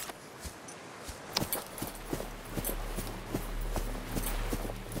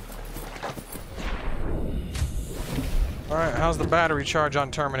 Alright, how's the battery charge on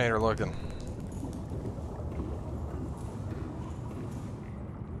Terminator looking?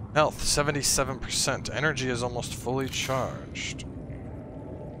 Health, 77%. Energy is almost fully charged.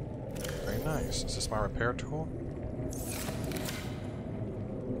 Very nice. Is this my repair tool?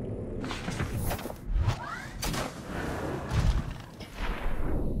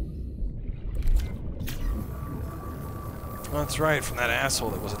 That's right, from that asshole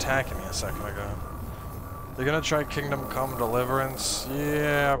that was attacking me a second ago. They're gonna try Kingdom Come Deliverance?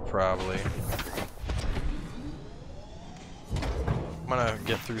 Yeah, probably. I'm gonna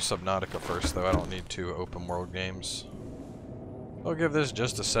get through Subnautica first, though. I don't need 2 open world games. I'll give this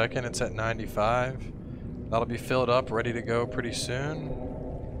just a second. It's at 95. That'll be filled up, ready to go pretty soon.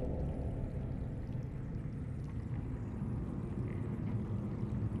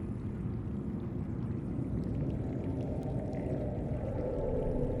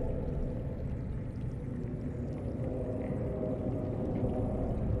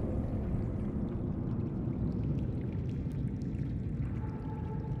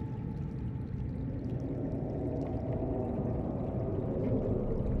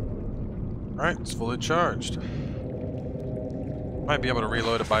 Alright, it's fully charged. Might be able to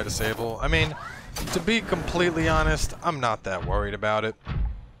reload it by disable. I mean, to be completely honest, I'm not that worried about it.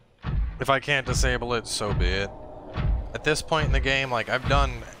 If I can't disable it, so be it. At this point in the game, like, I've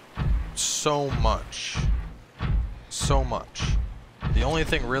done so much. So much. The only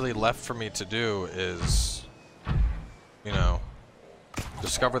thing really left for me to do is, you know,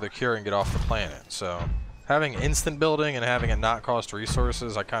 discover the cure and get off the planet. So, having instant building and having it not cost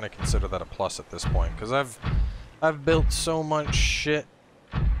resources, I kind of consider that a plus at this point. Because I've built so much shit.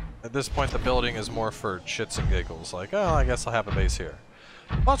 At this point, the building is more for shits and giggles. Like, oh, I guess I'll have a base here.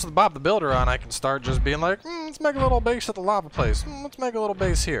 Once with Bob the Builder on, I can start just being like, let's make a little base at the lava place. Let's make a little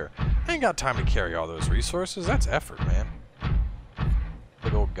base here. I ain't got time to carry all those resources. That's effort, man.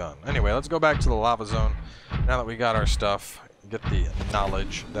 Big old gun. Anyway, let's go back to the lava zone. Now that we got our stuff, get the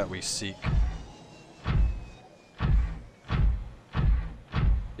knowledge that we seek.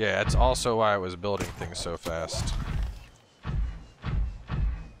 Yeah, it's also why I was building things so fast.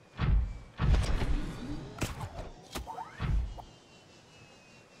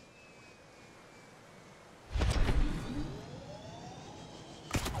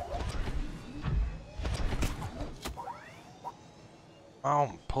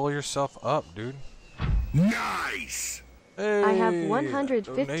 Oh, pull yourself up, dude. Nice! Hey, I have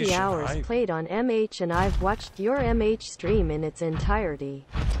 150 donation hours hype. played on MH and I've watched your MH stream in its entirety.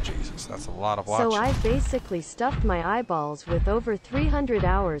 Jesus, that's a lot of watching. So I basically stuffed my eyeballs with over 300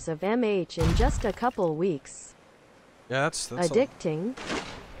 hours of MH in just a couple weeks. Yeah, that's addicting.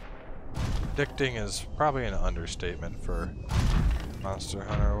 Addicting is probably an understatement for Monster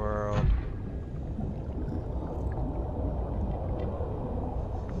Hunter World.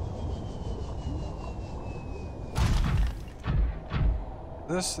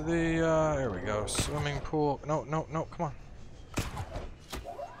 This the there we go, swimming pool. No, come on.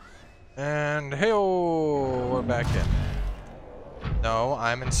 And hey-oh, we're back in. No,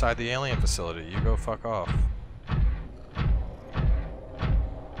 I'm inside the alien facility. You go fuck off.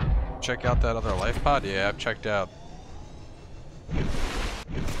 Check out that other life pod? Yeah, I've checked out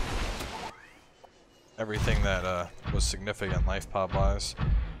everything that was significant life pod wise.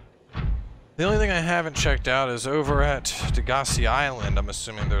 The only thing I haven't checked out is over at Degassi Island. I'm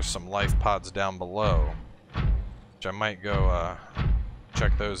assuming there's some life pods down below, which I might go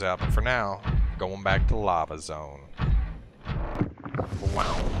check those out. But for now, going back to Lava Zone.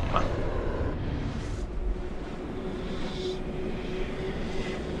 Wow.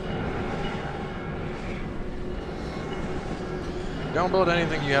 Don't build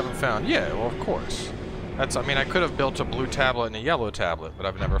anything you haven't found. Yeah, well, of course. That's, I mean, I could have built a blue tablet and a yellow tablet, but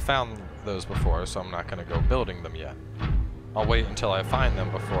I've never found those before, so I'm not going to go building them yet. I'll wait until I find them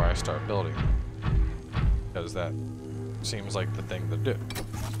before I start building them, because that seems like the thing to do.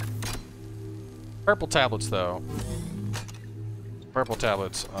 Purple tablets, though. Purple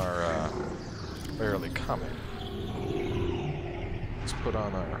tablets are fairly common. Let's put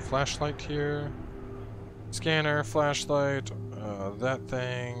on our flashlight here. Scanner, flashlight, that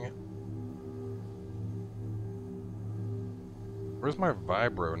thing. Where's my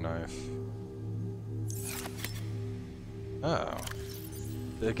vibro knife? Oh.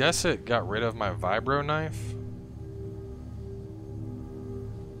 I guess it got rid of my vibro knife?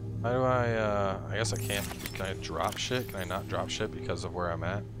 How do I guess I can't. Can I drop shit? Can I not drop shit because of where I'm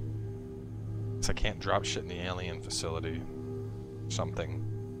at? Guess I can't drop shit in the alien facility. Something.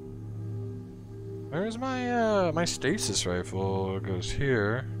 Where's my, my stasis rifle? It goes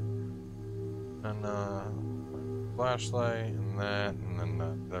here. And, flashlight, and then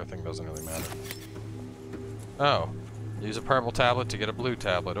the other thing doesn't really matter. Oh. Use a purple tablet to get a blue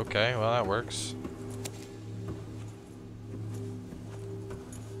tablet. Okay, well that works.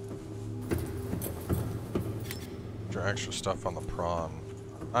 Extra extra stuff on the prawn.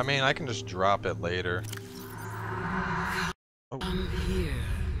 I mean, I can just drop it later. Oh. Come here.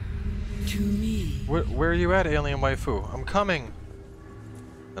 To me. Where are you at, alien waifu? I'm coming!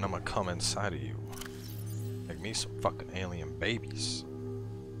 Then I'm gonna come inside of you. Make me some fucking alien babies.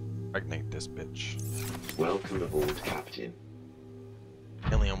 Pregnate this bitch. Welcome aboard, Captain.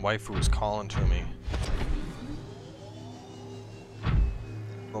 Alien waifu is calling to me.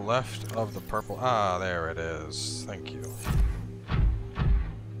 The left of the purple. Ah, there it is. Thank you. Is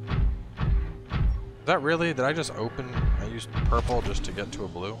that really? Did I just open? I used purple just to get to a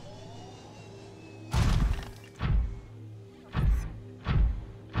blue?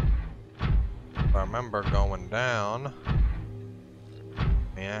 I remember going down.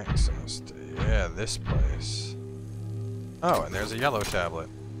 The access to, yeah, this place. Oh, and there's a yellow tablet.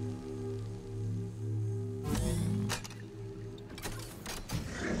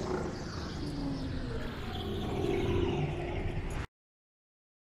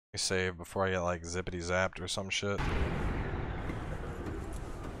 save before I get like zippity zapped or some shit.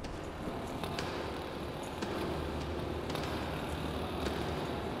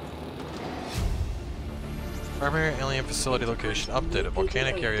 Primary alien facility location updated.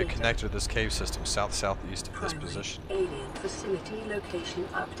 Volcanic area connected to this cave system, south-southeast of this position. Alien facility location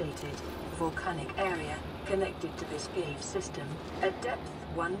updated. Volcanic area connected to this cave system at depth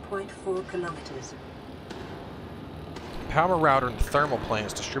 1.4 kilometers. Power router and thermal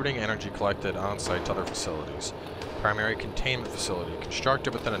planes distributing energy collected on-site to other facilities. Primary containment facility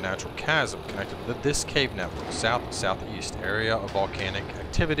constructed within a natural chasm connected to this cave network, south-southeast area of volcanic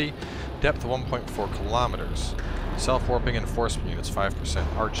activity, depth 1.4 kilometers. Self-warping enforcement units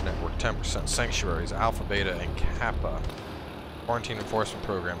 5%, arch network 10%, sanctuaries, alpha, beta, and kappa. Quarantine enforcement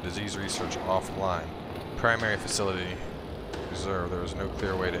program, disease research offline. Primary facility reserved. There is no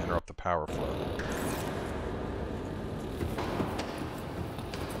clear way to interrupt the power flow.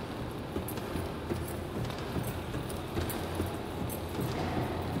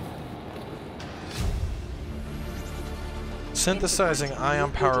 Synthesizing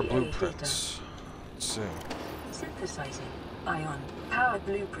ion power blueprints. Let's see. Synthesizing ion power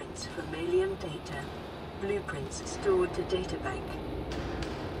blueprints from alien data. Blueprints stored to databank.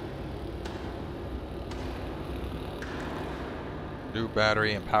 New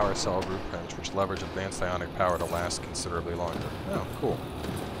battery and power cell blueprints, which leverage advanced ionic power to last considerably longer. Oh, cool.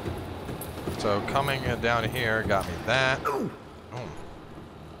 So coming down here got me that. Oh.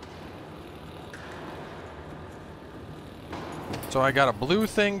 So I got a blue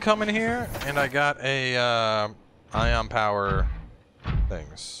thing coming here, and I got a ion power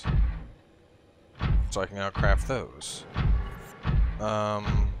things. So I can now craft those.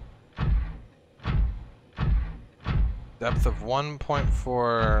 Depth of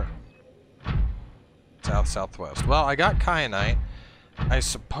 1.4 south-southwest. Well, I got kyanite. I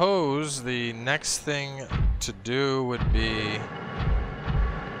suppose the next thing to do would be...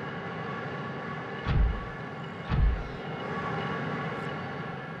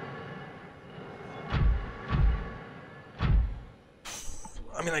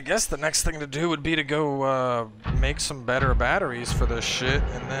 I mean, I guess the next thing to do would be to go make some better batteries for this shit,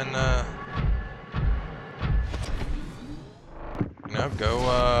 and then, you know, go,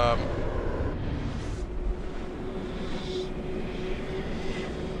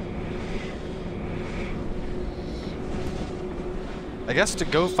 I guess to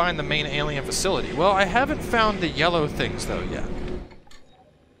go find the main alien facility. Well, I haven't found the yellow things, though, yet.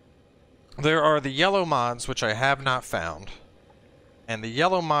 There are the yellow mods, which I have not found. And the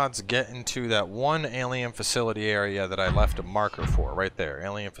yellow mods get into that one alien facility area that I left a marker for, right there,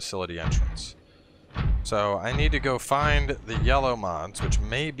 alien facility entrance. So I need to go find the yellow mods, which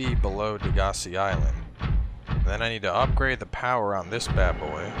may be below Degassi Island. And then I need to upgrade the power on this bad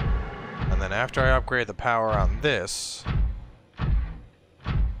boy. And then after I upgrade the power on this...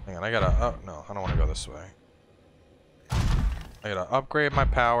 Hang on, I gotta... Oh, no, I don't want to go this way. I gotta upgrade my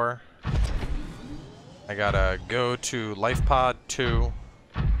power. I gotta go to Life Pod 2.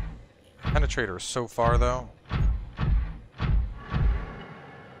 Penetrator is so far, though.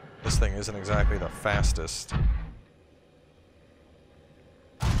 This thing isn't exactly the fastest.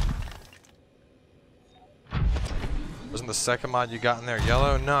 Wasn't the second mod you got in there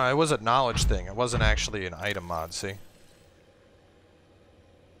yellow? No, it was a knowledge thing. It wasn't actually an item mod, see?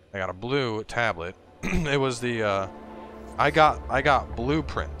 I got a blue tablet. It was the, I got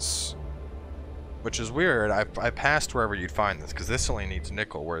blueprints. Which is weird. I passed wherever you'd find this, because this only needs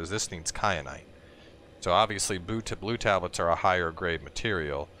nickel, whereas this needs kyanite. So obviously blue tablets are a higher grade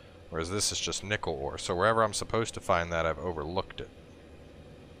material, whereas this is just nickel ore. So wherever I'm supposed to find that, I've overlooked it.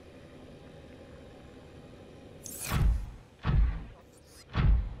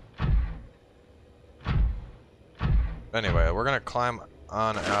 Anyway, we're gonna climb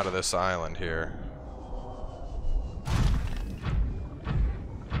on out of this island here.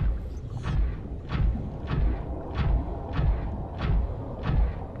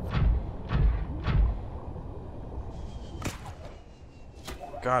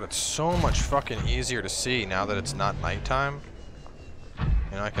 God, it's so much fucking easier to see now that it's not nighttime.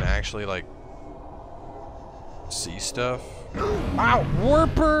 And I can actually, like, see stuff. Ow!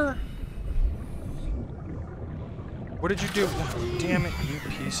 Warper! What did you do? Oh, damn it, you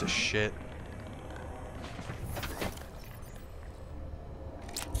piece of shit.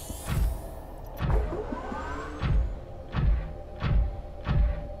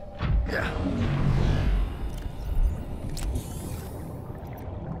 Yeah.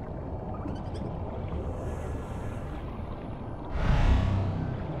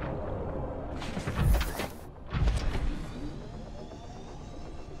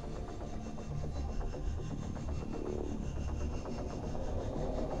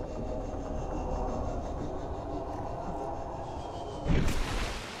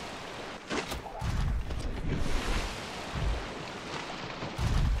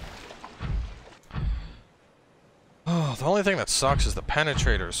 the only thing that sucks is the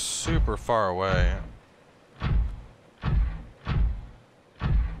penetrator is super far away.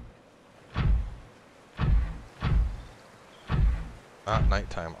 Not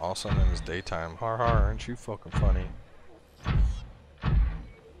nighttime, also known as daytime. Har har, aren't you fucking funny?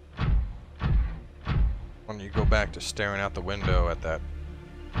 When you go back to staring out the window at that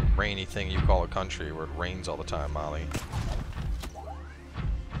rainy thing you call a country where it rains all the time, Molly.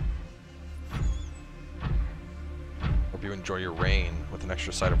 Hope you enjoy your rain with an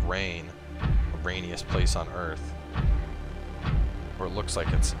extra side of rain. The rainiest place on Earth. Where it looks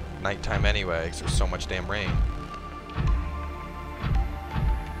like it's nighttime anyway because there's so much damn rain.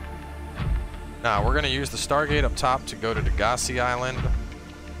 Now, we're going to use the Stargate up top to go to Degassi Island.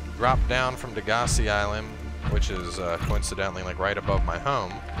 Drop down from Degassi Island, which is coincidentally like right above my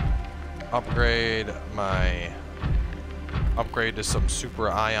home. Upgrade to some super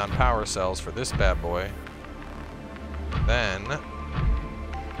ion power cells for this bad boy. Then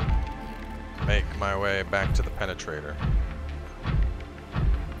make my way back to the penetrator.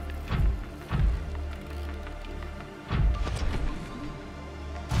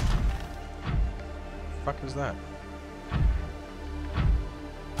 Fuck is that?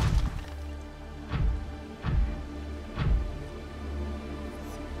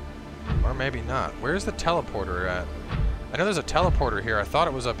 Or maybe not. Where's the teleporter at? I know there's a teleporter here. I thought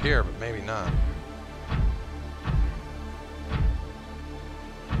it was up here, but maybe not.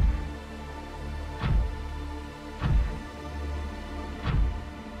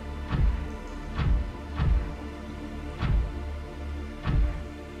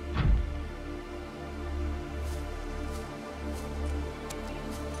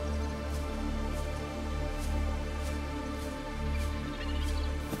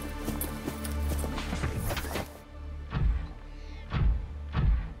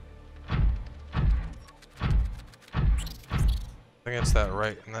 I think it's that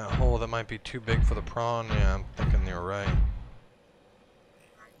right in that hole that might be too big for the prawn. Yeah, I'm thinking you're right.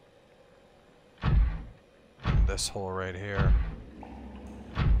 And this hole right here.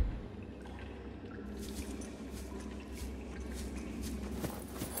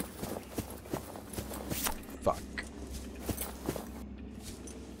 Fuck.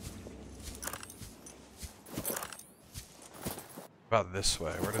 About this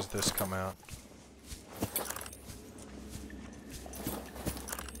way. Where does this come out?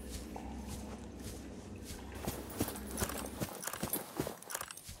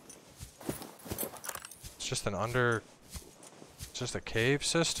 Just a cave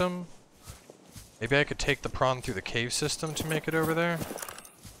system? Maybe I could take the prawn through the cave system to make it over there?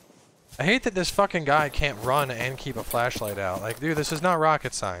 I hate that this fucking guy can't run and keep a flashlight out. Like, dude, this is not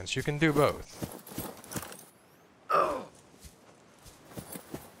rocket science. You can do both.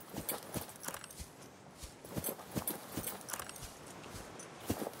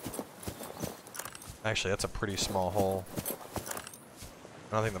 Actually, that's a pretty small hole.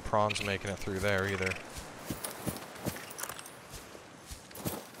 I don't think the prawn's making it through there either.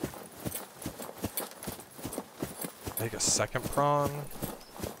 Take a second prawn.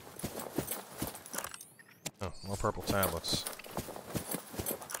 Oh, more purple tablets.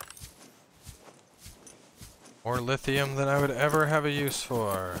 More lithium than I would ever have a use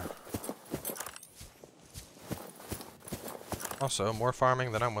for. Also, more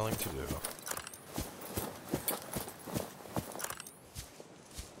farming than I'm willing to do.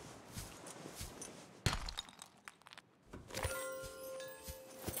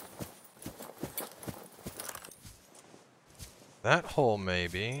 That hole,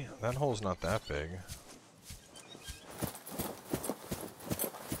 maybe. That hole's not that big.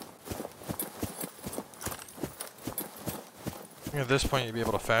 I think at this point you'd be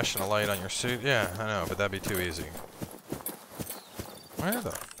able to fashion a light on your suit. Yeah, I know, but that'd be too easy. Where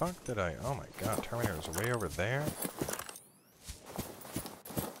the fuck did I... Oh my god, Terminator's way over there?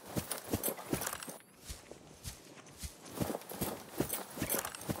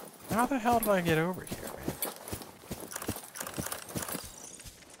 How the hell did I get over here?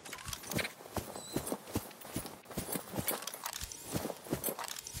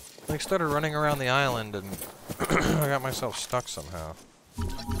 I started running around the island and I got myself stuck somehow.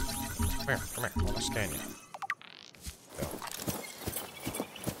 Come here, I want to scan you. Go.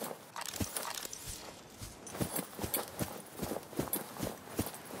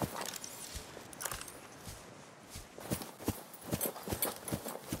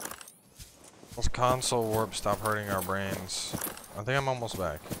 Those console warps stop hurting our brains. I think I'm almost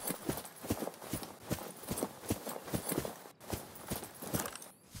back.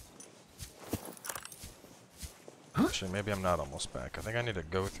 Actually, maybe I'm not almost back. I think I need to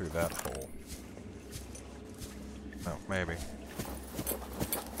go through that hole. Oh, maybe.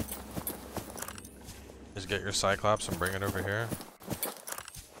 Just get your Cyclops and bring it over here.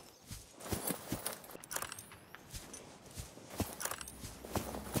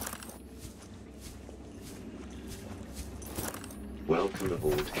 Welcome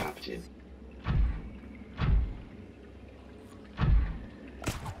aboard, Captain.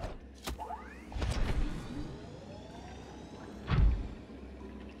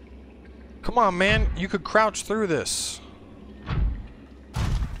 Come on, man. You could crouch through this.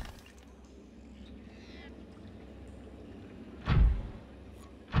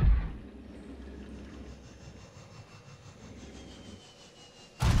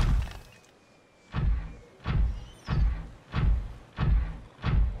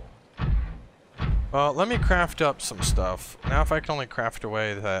 Well, let me craft up some stuff. Now if I can only craft a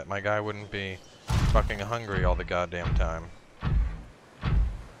way that my guy wouldn't be fucking hungry all the goddamn time.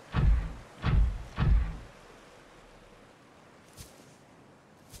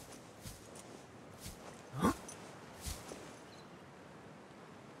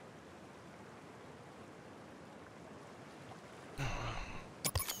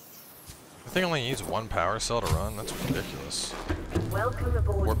 The thing only needs one power cell to run? That's ridiculous. Welcome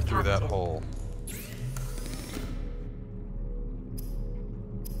aboard, Warp through that Captain. hole.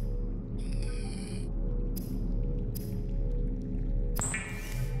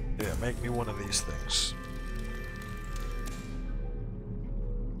 Yeah, make me one of these things.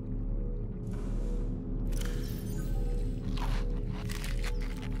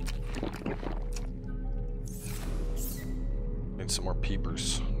 Need some more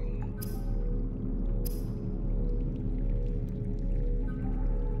peepers.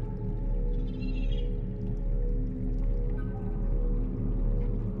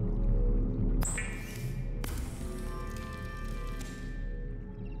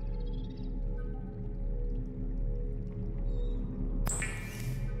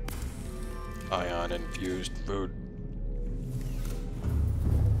 Ion-infused food.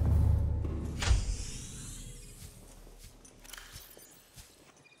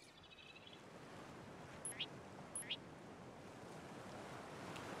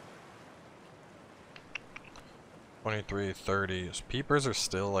 $23.30. Peepers are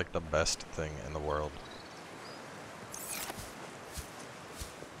still like the best thing in the world.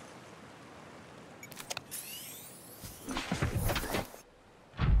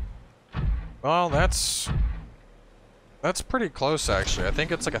 Well, that's pretty close actually. I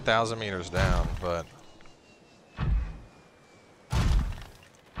think it's like 1,000 meters down, but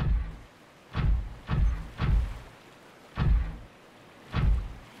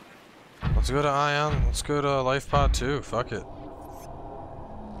let's go to Ion. Let's go to Life Pod 2. Fuck it.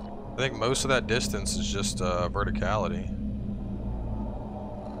 I think most of that distance is just verticality.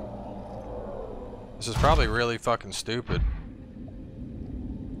 This is probably really fucking stupid.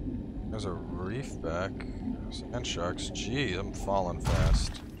 There's a reef back. Sand sharks. Jeez, I'm falling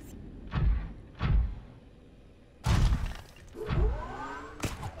fast.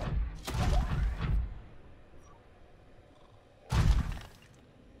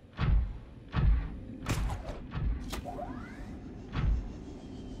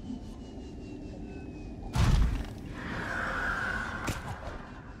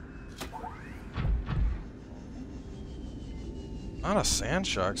 Not a sand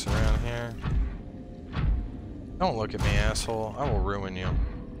sharks around here. Don't look at me, asshole. I will ruin you.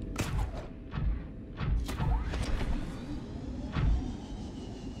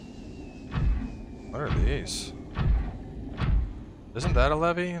 What are these? Isn't that a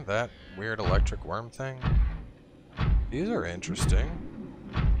levee? That weird electric worm thing? These are interesting.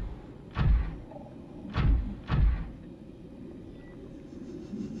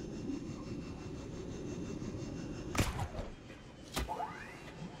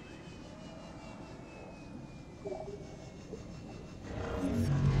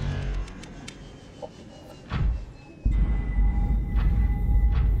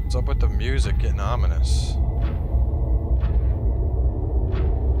 What's up with the music getting ominous?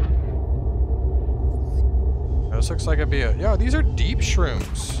 This looks like it'd be a... Yo, these are deep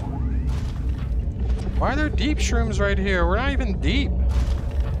shrooms. Why are there deep shrooms right here? We're not even deep.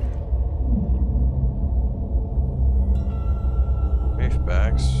 Reef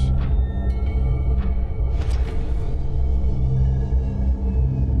bags.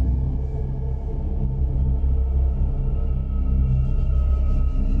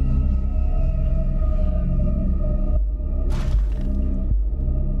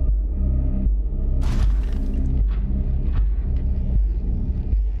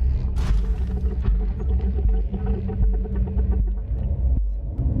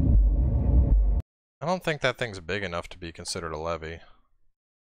 I don't think that thing's big enough to be considered a levee.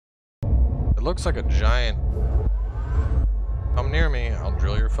 It looks like a giant... Come near me, I'll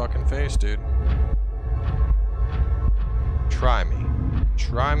drill your fucking face, dude. Try me.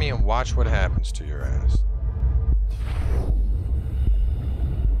 Try me and watch what happens to your ass.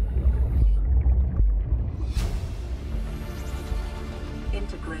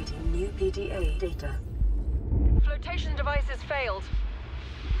 Integrating new PDA data. Flotation devices failed.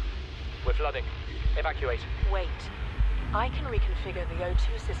 We're flooding. Evacuate. Wait. I can reconfigure the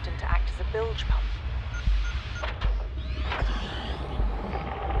O2 system to act as a bilge pump.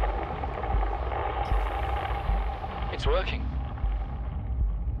 It's working.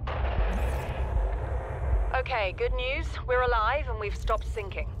 Okay, good news. We're alive and we've stopped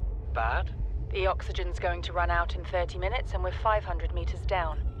sinking. Bad? The oxygen's going to run out in 30 minutes and we're 500 meters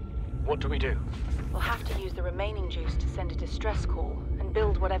down. What do we do? We'll have to use the remaining juice to send a distress call and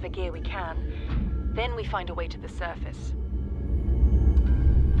build whatever gear we can. Then we find a way to the surface.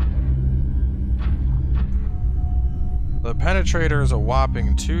 The penetrator is a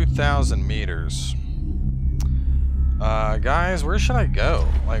whopping 2,000 meters. Guys, where should I go?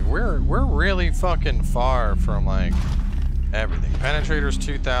 Like, we're really fucking far from, like, everything. Penetrator's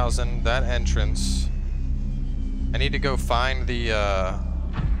 2,000, that entrance. I need to go find the, I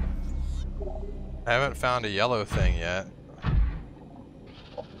haven't found a yellow thing yet.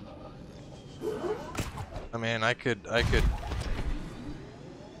 I mean, I could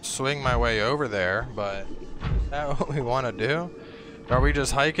swing my way over there, but is that what we want to do? Are we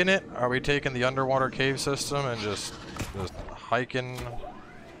just hiking it? Are we taking the underwater cave system and just hiking?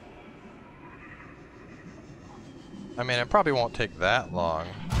 I mean, it probably won't take that long.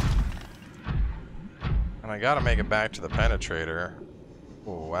 And I gotta make it back to the penetrator.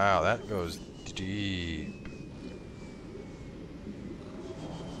 Oh, wow, that goes deep.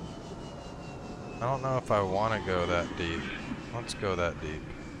 I don't know if I want to go that deep. Let's go that deep.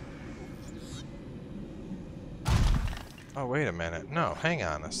 Oh, wait a minute. No, hang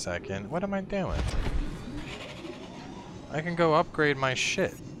on a second. What am I doing? I can go upgrade my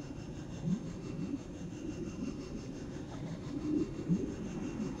shit.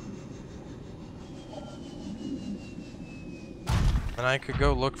 And I could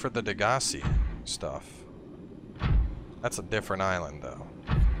go look for the Degassi stuff. That's a different island, though.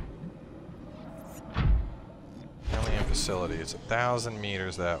 Alien facility. It's 1,000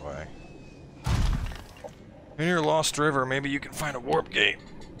 meters that way. In your Lost River, maybe you can find a warp gate.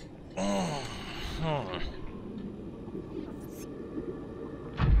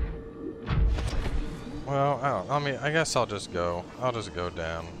 Well, I guess I'll just go. I'll just go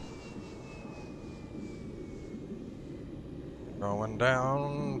down. Going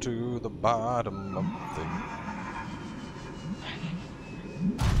down to the bottom of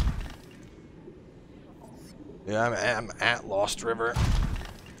the... Yeah, I'm at Lost River.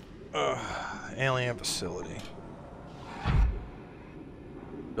 Alien facility.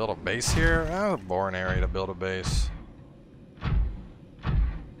 Build a base here? That's a boring area to build a base.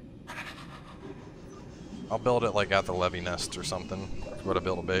 I'll build it like at the levee nest or something. Go to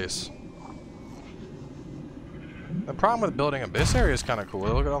build a base. The problem with building a base area is kind of cool.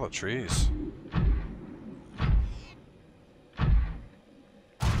 Look at all the trees.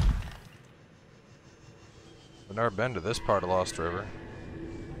 I've never been to this part of Lost River.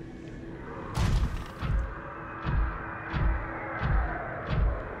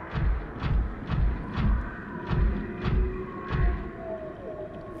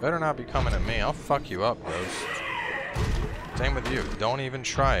 Better not be coming at me. I'll fuck you up, Ghost. Same with you. Don't even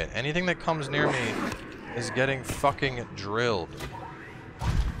try it. Anything that comes near me is getting fucking drilled.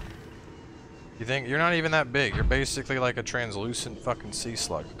 You think you're not even that big? You're basically like a translucent fucking sea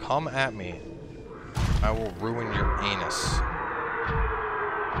slug. Come at me. I will ruin your anus.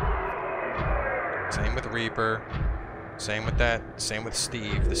 Same with Reaper. Same with that. Same with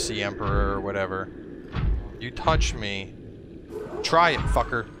Steve, the Sea Emperor or whatever. You touch me. Try it,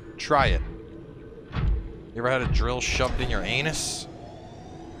 fucker. Try it. You ever had a drill shoved in your anus?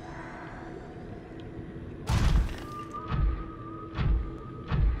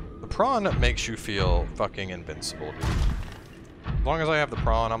 The prawn makes you feel fucking invincible, dude. As long as I have the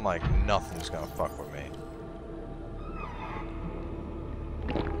prawn, I'm like, nothing's gonna fuck with me.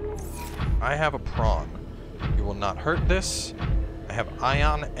 I have a prawn. You will not hurt this. I have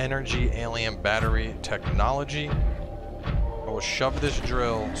ion energy alien battery technology. I will shove this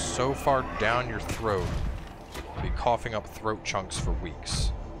drill so far down your throat, you'll be coughing up throat chunks for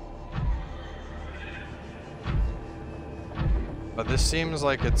weeks. But this seems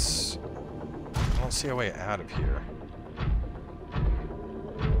like it's... I don't see a way out of here.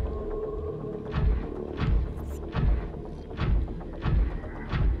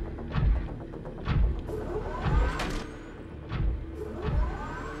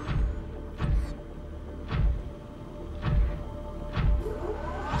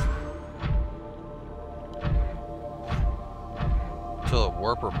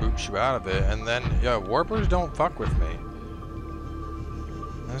 warper boops you out of it, and then, yeah, warpers don't fuck with me.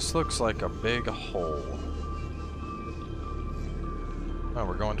 This looks like a big hole. Oh,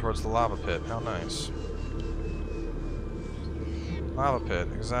 we're going towards the lava pit. How nice. Lava pit,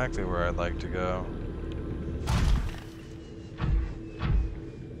 exactly where I'd like to go.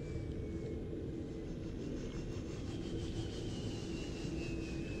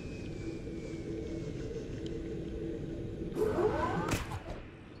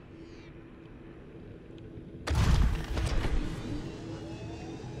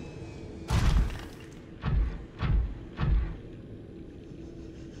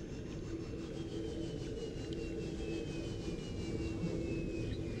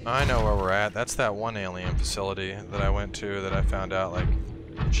 I know where we're at. That's that one alien facility that I went to that I found out, like,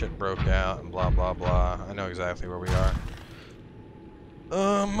 shit broke out and blah blah blah. I know exactly where we are.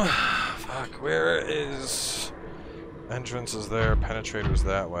 Fuck, where is... Entrance is there, penetrator's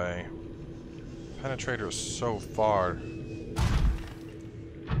that way. Penetrator is so far.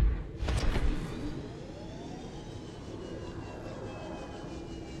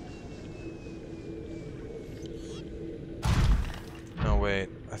 No, wait.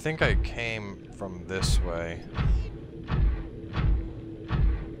 I think I came from this way.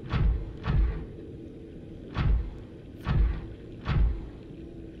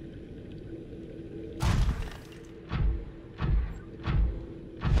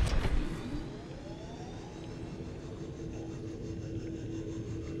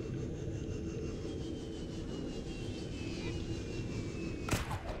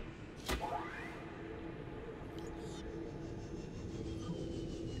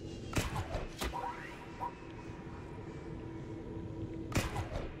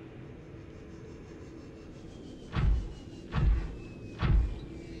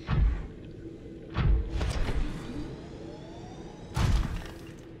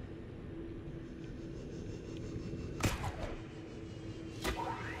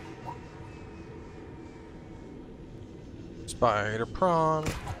 Spider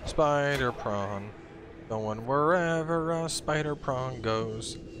prawn, going wherever a spider prawn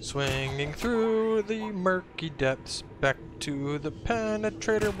goes, swinging through the murky depths, back to the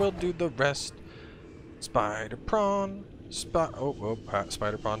penetrator, we'll do the rest. Spider prawn,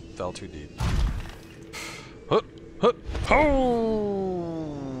 spider prawn fell too deep. Hut, hut,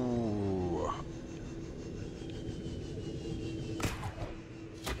 ho!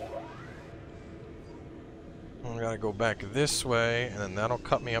 I gotta go back this way, and then that'll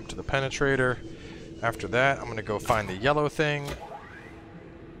cut me up to the penetrator. After that, I'm gonna go find the yellow thing.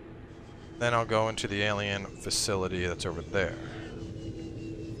 Then I'll go into the alien facility that's over there.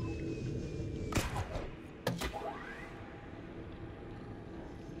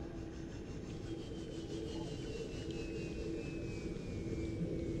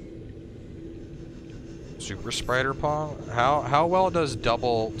 Super Spider Paw? How well does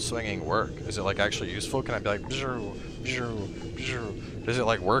double swinging work? Is it like actually useful? Can I be like bzz, bzz, bzz? Does it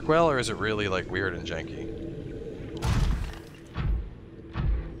like work well, or is it really like weird and janky?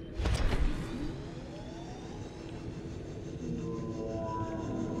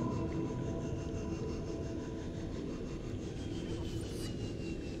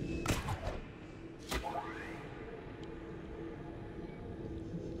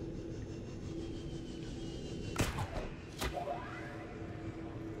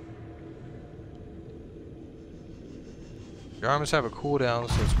 Your arms have a cooldown,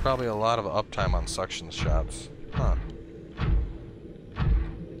 so it's probably a lot of uptime on suction shots. Huh.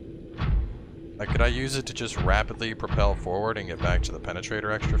 Like, could I use it to just rapidly propel forward and get back to the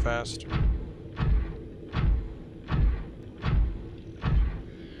penetrator extra fast?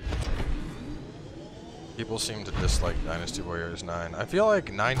 People seem to dislike Dynasty Warriors 9. I feel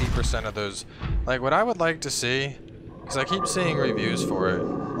like 90% of those... Like, what I would like to see... Because I keep seeing reviews for it.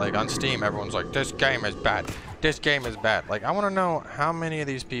 Like, on Steam, everyone's like, this game is bad. This game is bad. Like, I want to know how many of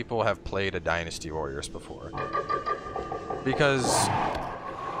these people have played a Dynasty Warriors before. Because...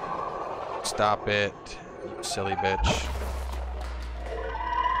 Stop it, you silly bitch.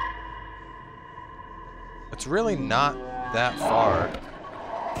 It's really not that far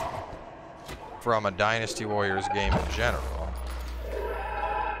from a Dynasty Warriors game in general.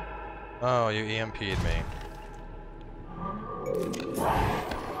 Oh, you EMP'd me.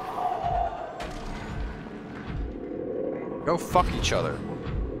 Go fuck each other.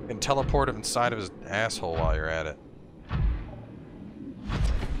 You can teleport him inside of his asshole while you're at it.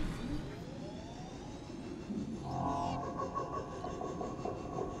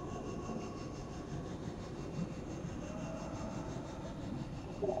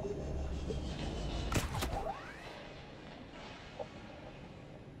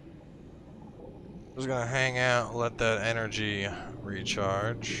 Just gonna hang out, let that energy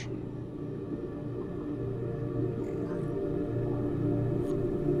recharge.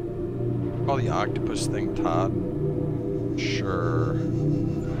 Call the octopus thing Todd. Sure.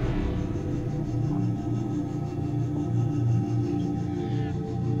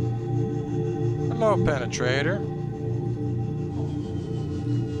 Hello, penetrator.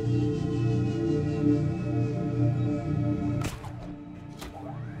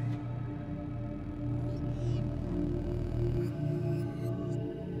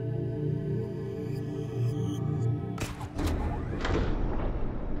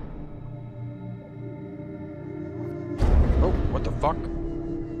 What the fuck?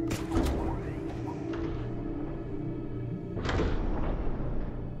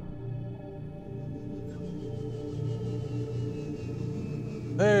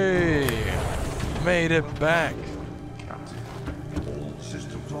 Hey! Made it back! All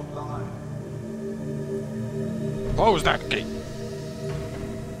systems online. Close that gate!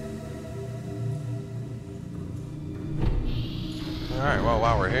 Alright, well,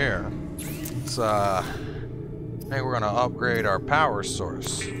 while we're here, let's, I think we're gonna upgrade our power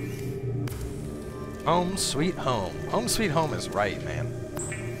source. Home sweet home. Home sweet home is right, man.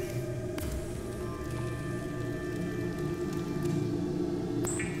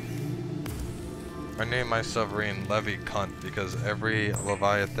 I named my submarine Levy Cunt because every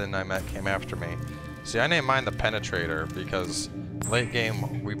Leviathan I met came after me. See, I named mine the Penetrator because late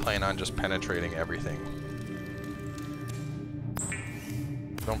game we plan on just penetrating everything.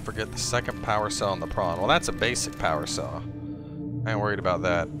 Don't forget the second power cell in the prawn. Well, that's a basic power cell. I ain't worried about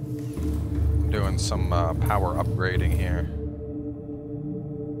that. I'm doing some power upgrading here.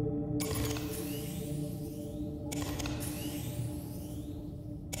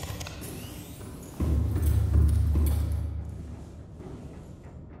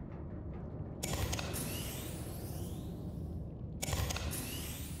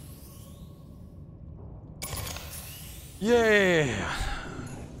 Yeah!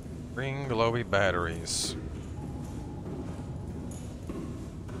 Green glowy batteries.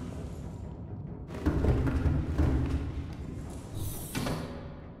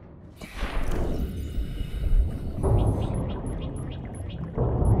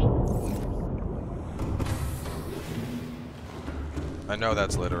 I know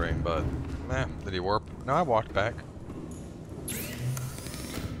that's littering, but did he warp? No, I walked back.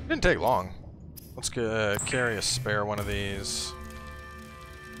 Didn't take long. Let's carry a spare one of these.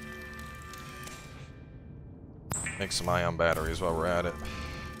 Make some ion batteries while we're at it.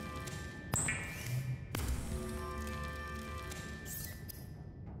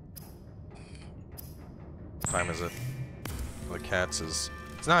 What time is it? The cats is...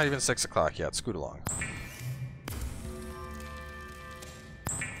 It's not even 6 o'clock yet. Scoot along.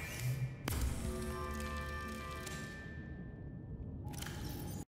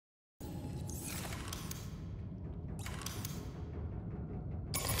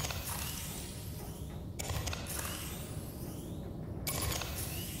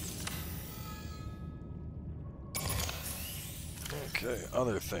 Okay,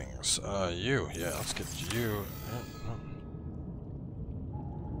 other things. Yeah, let's get you.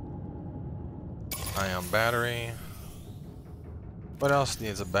 Ion battery. What else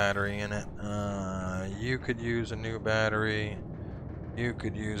needs a battery in it? You could use a new battery. You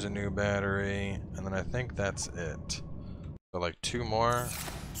could use a new battery. And then I think that's it. So like 2 more.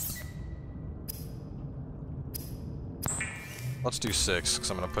 Let's do 6,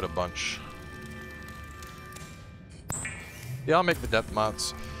 because I'm going to put a bunch. Yeah, I'll make the depth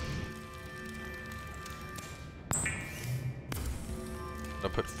mods. I'll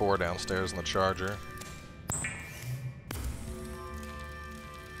put 4 downstairs in the charger.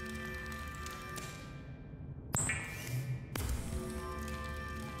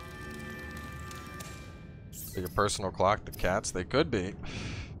 Your personal clock, the cats, they could be.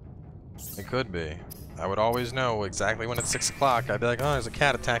 They could be. I would always know exactly when it's 6 o'clock. I'd be like, oh, there's a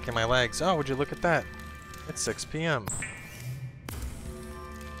cat attacking my legs. Oh, would you look at that? It's 6 p.m.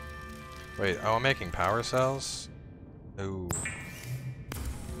 Wait, oh, I'm making power cells? Ooh.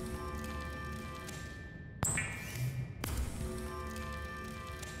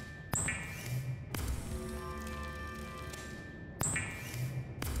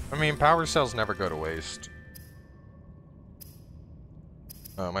 I mean, power cells never go to waste.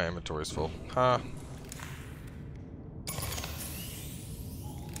 Oh, my inventory's full. Huh.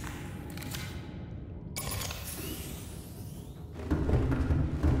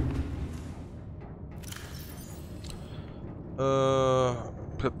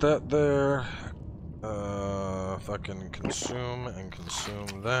 Put that there. Fucking consume and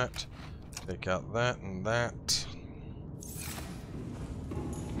consume that. Take out that and that.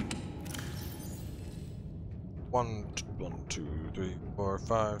 One, two, 3, 4,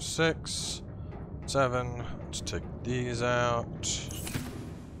 5, 6, 7. Let's take these out.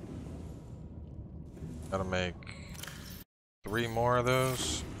 Gotta make 3 more of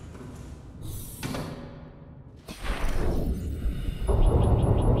those.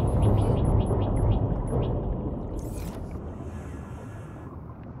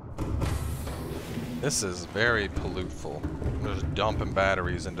 This is very polluteful. I'm just dumping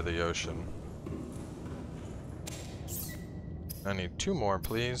batteries into the ocean. I need 2 more,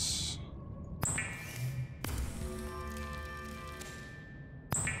 please.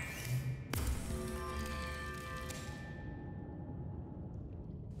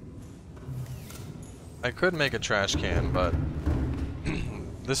 I could make a trash can, but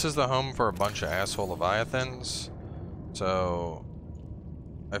this is the home for a bunch of asshole leviathans, so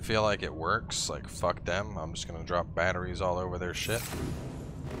I feel like it works. Like, fuck them. I'm just gonna drop batteries all over their shit.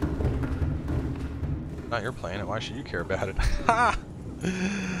 Not your planet. Why should you care about it? Ha!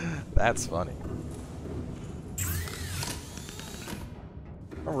 That's funny.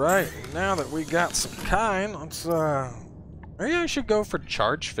 Alright, now that we got some kind, let's, maybe I should go for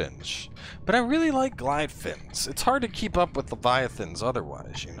charge fins. But I really like glide fins. It's hard to keep up with Leviathans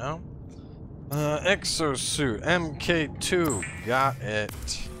otherwise, you know? Exosuit, MK2, got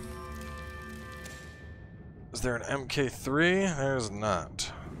it. Is there an MK3? There's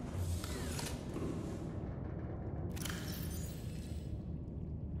not.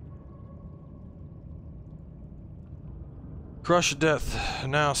 Crush Death,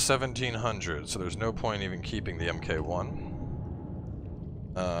 now 1700, so there's no point even keeping the MK1.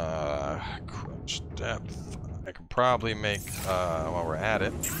 Crush Depth. I could probably make, while we're at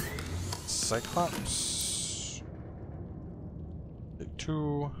it, Cyclops. Take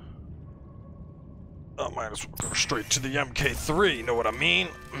 2. I might as well go straight to the MK3, you know what I mean?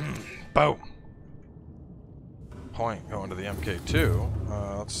 Boom. Point going to the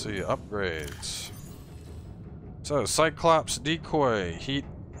MK2. Let's see, upgrades. So, Cyclops, decoy, heat,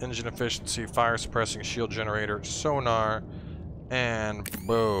 engine efficiency, fire suppressing, shield generator, sonar, and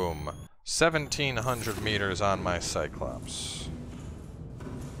boom. 1700 meters on my Cyclops.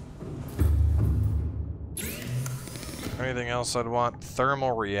 Anything else I'd want?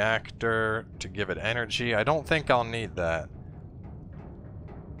 Thermal reactor to give it energy. I don't think I'll need that.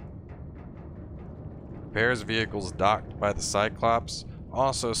 Repairs vehicles docked by the Cyclops.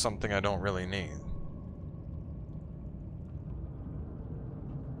 Also something I don't really need.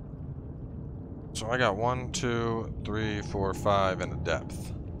 So I got 1, 2, 3, 4, 5 in the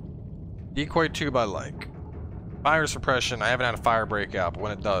depth. Decoy tube I like. Fire suppression, I haven't had a fire breakout, but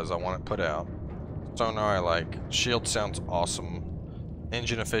when it does, I want it put out. Sonar I like. Shield sounds awesome.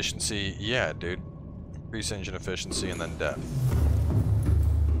 Engine efficiency, yeah, dude. Increase engine efficiency and then depth.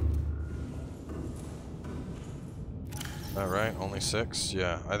 Alright, only 6?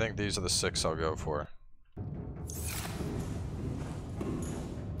 Yeah, I think these are the 6 I'll go for.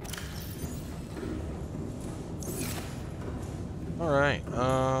 Alright,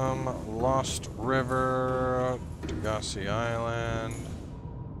 Lost River, Degassi Island,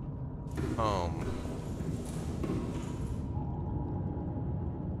 home.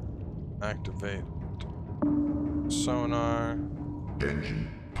 Activate sonar. Engine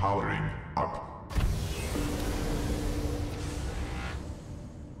powering up.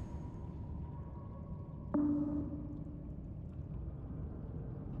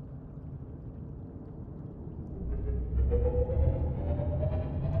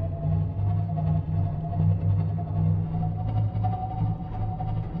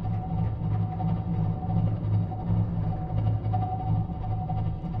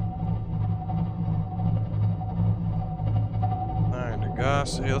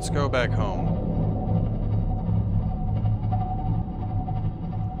 Hey, let's go back home.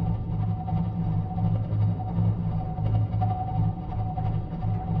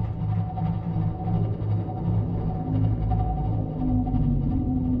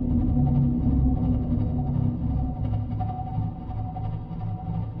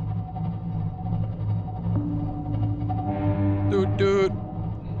 Dude.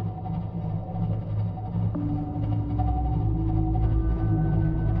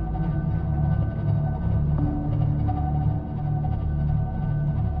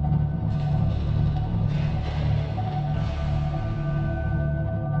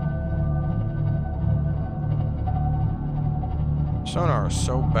 Sonar is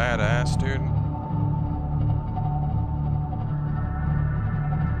so badass, dude.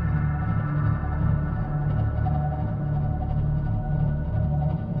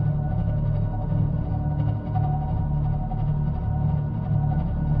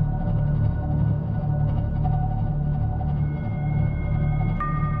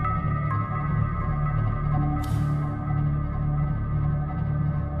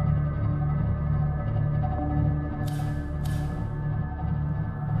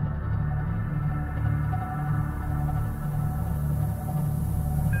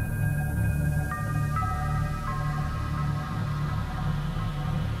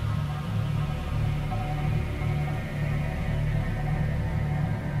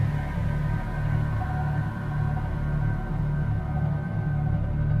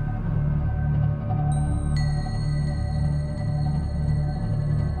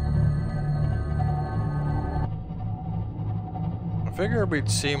 figured we'd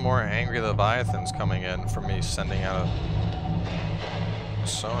see more angry leviathans coming in from me sending out a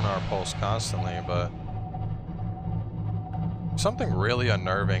sonar pulse constantly, but something really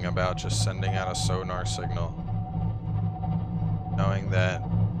unnerving about just sending out a sonar signal. Knowing that,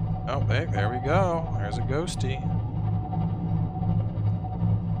 oh, hey, there we go. There's a ghosty.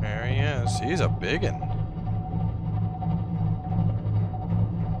 There he is. He's a biggin'.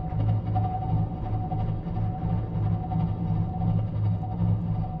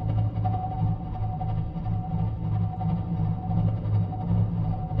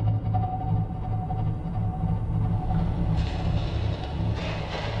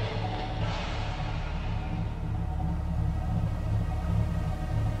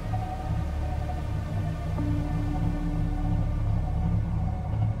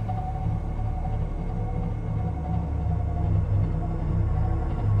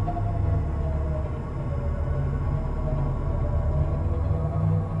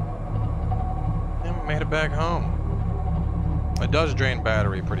 Made it back home. It does drain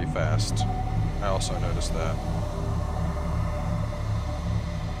battery pretty fast. I also noticed that.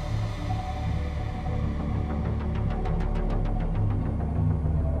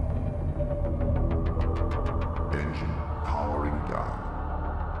 Engine powering down.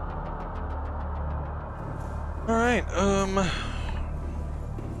 Alright,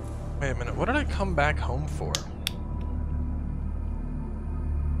 wait a minute, what did I come back home for?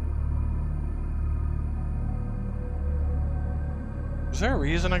 Is there a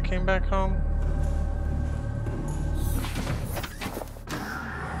reason I came back home?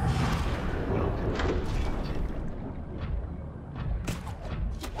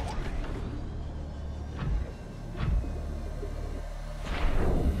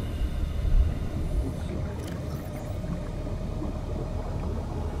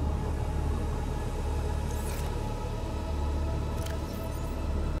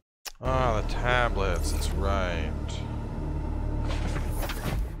 Ah, the tablets, that's right.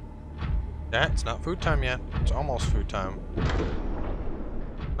 Yeah, it's not food time yet. It's almost food time.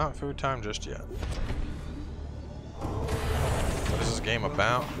 Not food time just yet. What is this game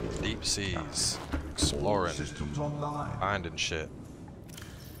about? Deep seas. Exploring. Systems online. Finding shit.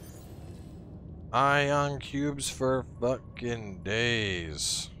 Ion cubes for fucking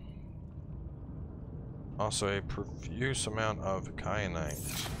days. Also a profuse amount of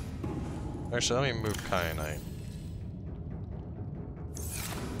kyanite. Actually, let me move kyanite.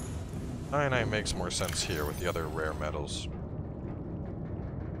 Kyanite makes more sense here with the other rare metals.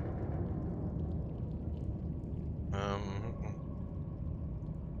 I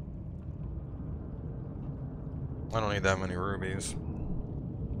don't need that many rubies.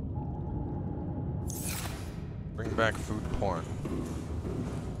 Bring back food porn.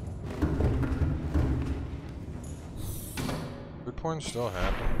 Food porn still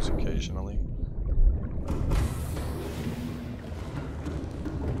happens occasionally.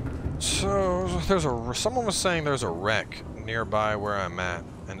 So there's someone was saying there's a wreck nearby where I'm at,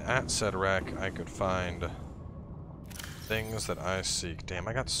 and at said wreck I could find things that I seek. Damn,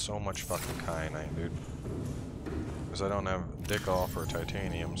 I got so much fucking kyanite, dude. Because I don't have dick off or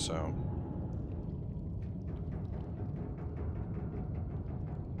titanium, so.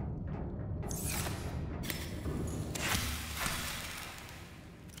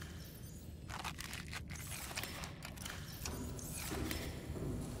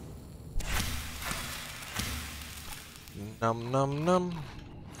 Num num num.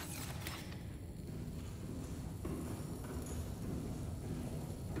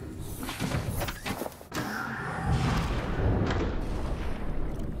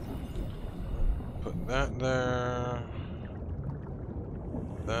 Put that there.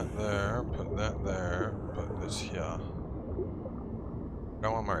 That there. Put that there. Put this here. I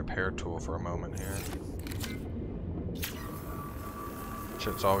want my repair tool for a moment here.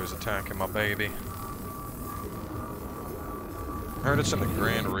 Shit's always attacking my baby. I heard it's in the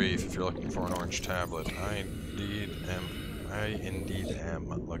Grand Reef if you're looking for an orange tablet. I indeed am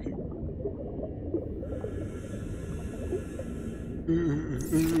looking.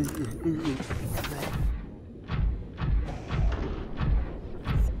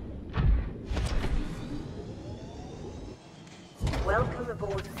 Welcome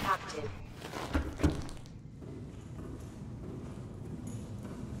aboard, Captain.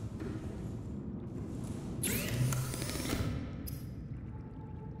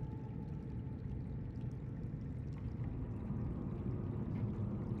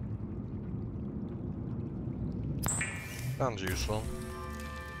 Sounds useful.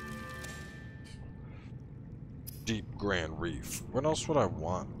 Deep Grand Reef. What else would I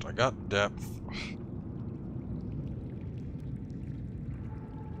want? I got depth.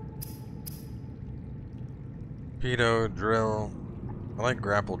 Torpedo, drill. I like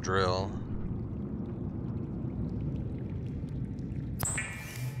grapple drill.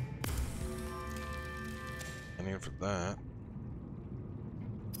 I need for that.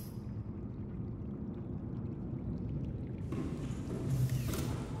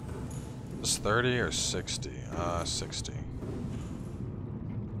 Is 30 or 60? 60.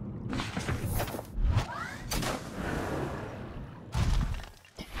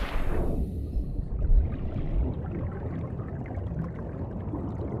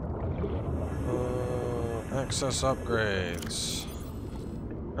 Access upgrades.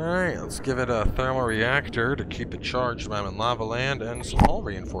 Alright, let's give it a thermal reactor to keep it charged when I'm in lava land, and some hull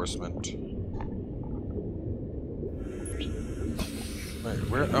reinforcement. Wait,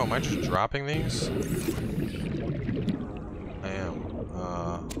 where? Oh, am I just dropping these? I am.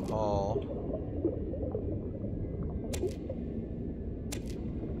 Hull.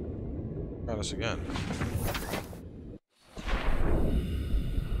 Try this again.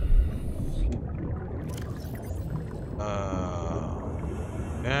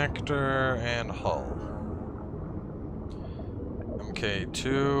 Reactor and hull.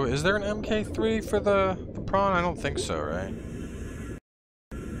 MK2. Is there an MK3 for the prawn? I don't think so, right?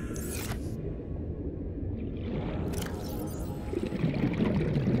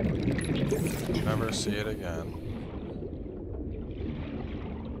 Never see it again.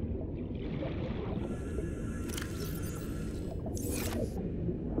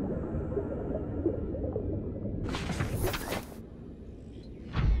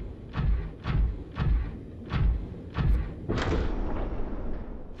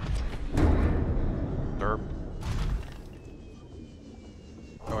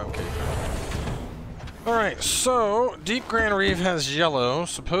 Alright, so Deep Grand Reef has yellow.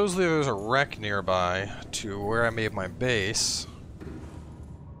 Supposedly there's a wreck nearby to where I made my base.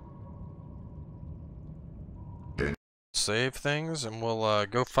 Save things, and we'll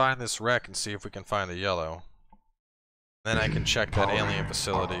go find this wreck and see if we can find the yellow. Then I can check that alien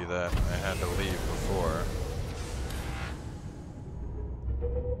facility that I had to leave before.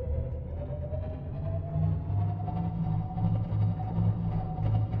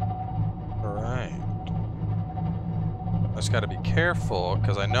 Just gotta be careful,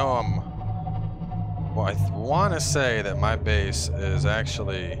 because I know well, I want to say that my base is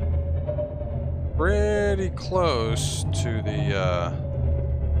actually pretty close to the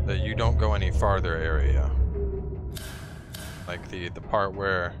you don't go any farther area. Like the part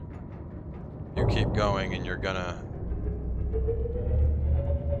where you keep going and you're gonna...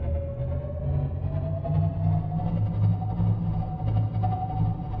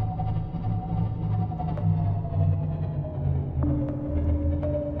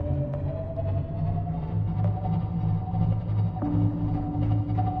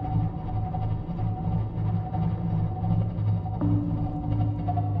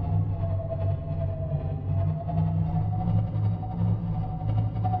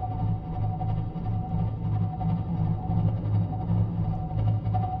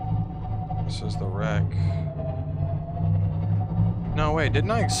 This is the wreck. No, wait,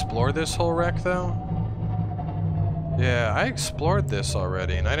 didn't I explore this whole wreck, though? Yeah, I explored this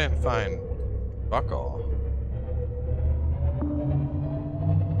already, and I didn't find fuck all.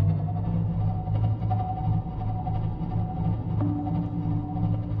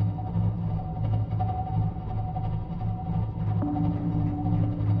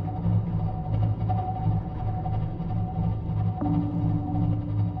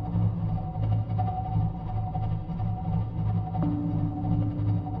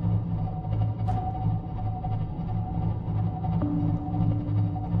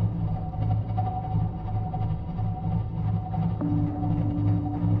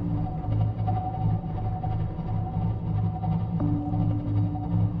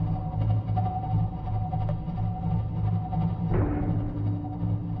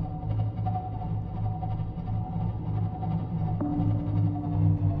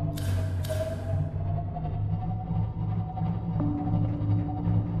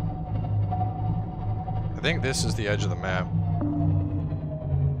 I think this is the edge of the map.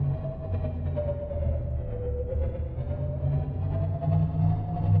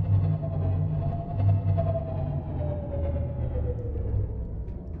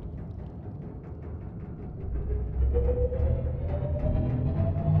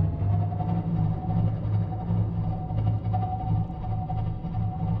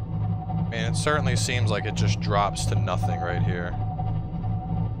 Man, it certainly seems like it just drops to nothing right here.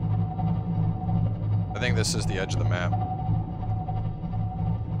 I think this is the edge of the map.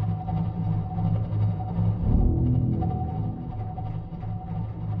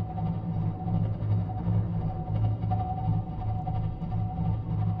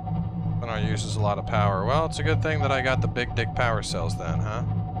 Sonar uses a lot of power. Well, it's a good thing that I got the big dick power cells then, huh?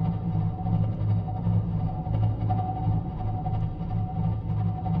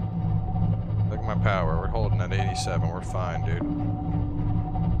 Look at my power. We're holding at 87. We're fine, dude.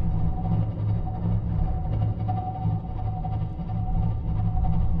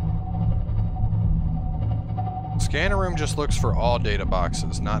 Scanner room just looks for all data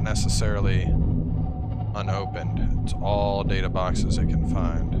boxes, not necessarily unopened. It's all data boxes it can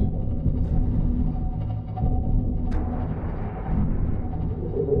find.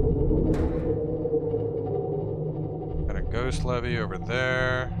 Got a ghost levy over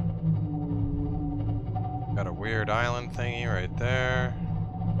there. Got a weird island thingy right there.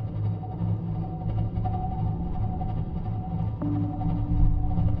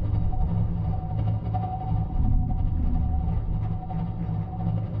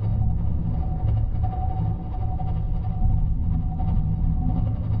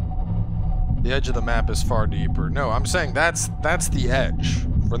 The edge of the map is far deeper. No, I'm saying that's the edge.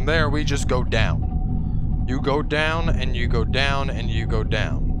 From there, we just go down. You go down, and you go down, and you go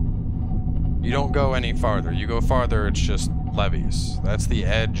down. You don't go any farther. You go farther, it's just levees. That's the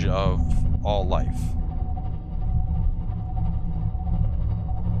edge of all life.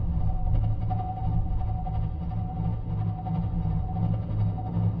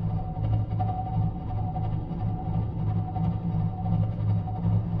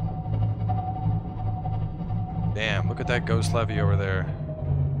 Damn, look at that ghost levy over there.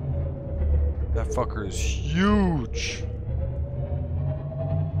 That fucker is huge.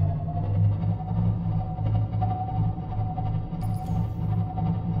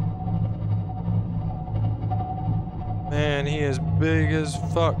 Man, he is big as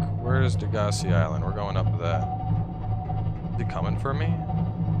fuck. Where is Degassi Island? We're going up to that. Is he coming for me?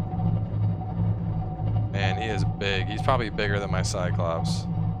 Man, he is big. He's probably bigger than my Cyclops.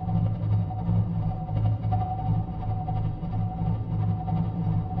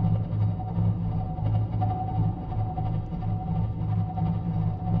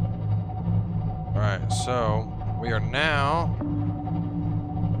 Alright, so we are now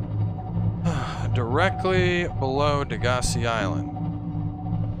directly below Degassi Island.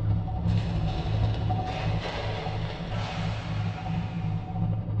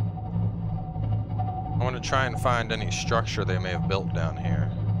 I want to try and find any structure they may have built down here.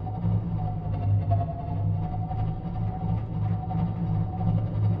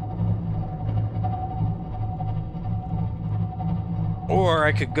 Or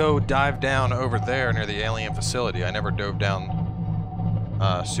I could go dive down over there near the alien facility. I never dove down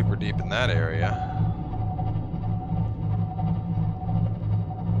super deep in that area.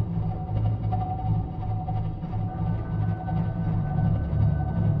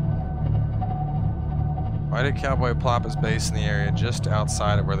 Why did Cowboy plop his base in the area just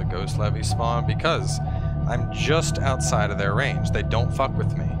outside of where the ghost levies spawn? Because I'm just outside of their range. They don't fuck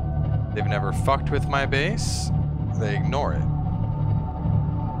with me. They've never fucked with my base. They ignore it.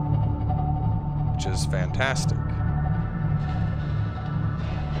 Which is fantastic.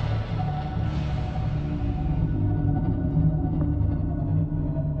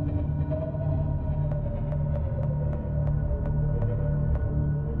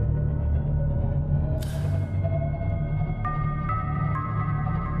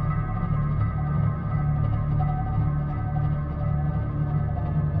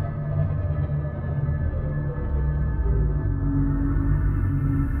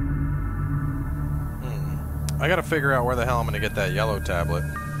 I gotta figure out where the hell I'm gonna get that yellow tablet.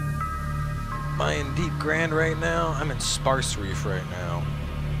 Am I in Deep Grand right now? I'm in Sparse Reef right now.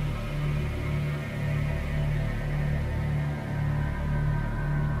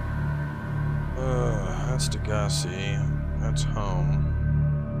 That's Degassi. That's home.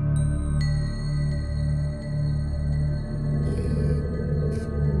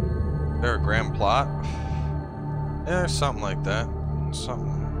 Is there a grand plot? Yeah, something like that.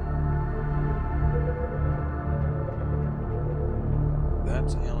 Something.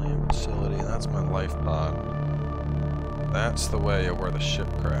 That's alien facility. That's my life pod. That's the way of where the ship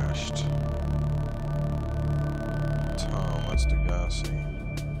crashed. It's home. That's Degassi.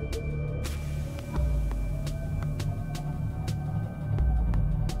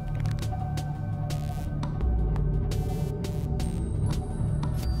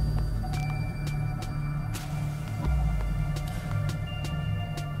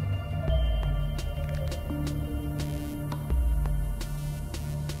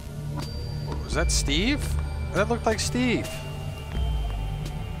 Was that Steve? That looked like Steve.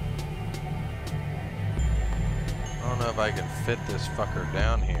 I don't know if I can fit this fucker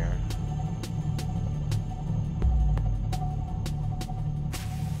down here.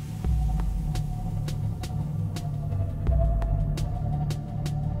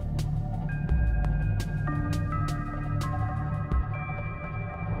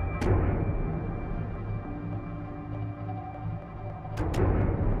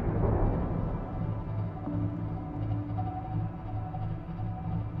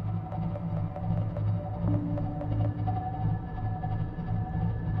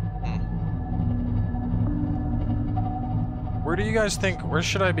 Where do you guys think, where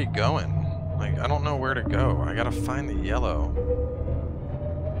should I be going? Like, I don't know where to go. I gotta find the yellow.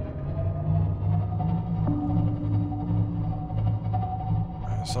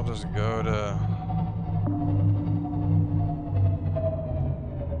 So I'll just go to...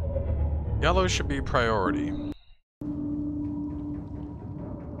 Yellow should be priority.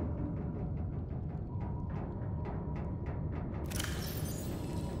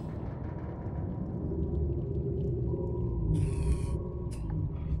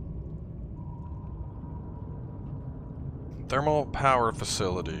 Thermal power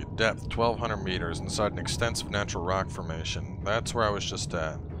facility, depth 1,200 meters, inside an extensive natural rock formation. That's where I was just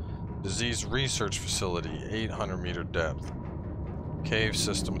at. Disease research facility, 800 meter depth. Cave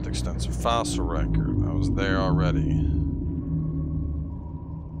system with extensive fossil record. I was there already.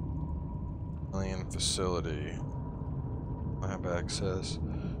 Alien facility. Lab access.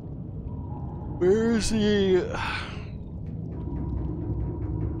 Where is he?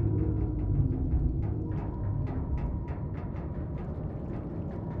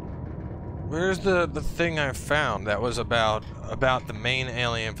 Where's the thing I found that was about the main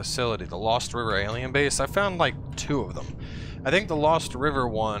alien facility, the Lost River alien base? I found like 2 of them. I think the Lost River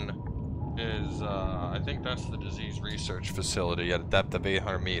one is, I think that's the disease research facility at a depth of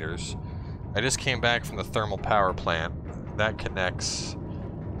 800 meters. I just came back from the thermal power plant. That connects,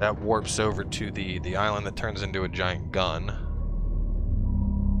 that warps over to the island that turns into a giant gun.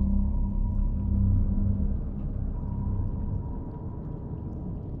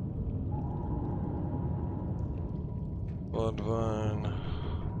 Bloodvine.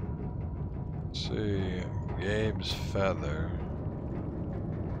 Let's see. Gabe's feather.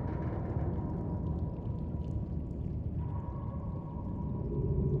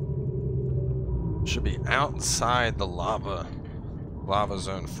 Should be outside the lava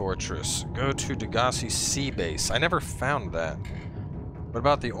zone fortress. Go to Degassi Sea Base. I never found that. What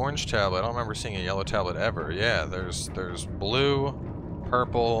about the orange tablet? I don't remember seeing a yellow tablet ever. Yeah, there's blue,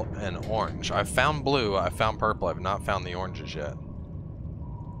 purple, and orange. I found blue, I found purple, I've not found the oranges yet.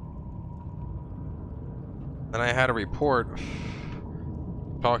 Then I had a report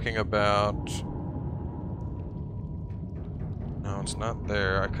talking about... No, it's not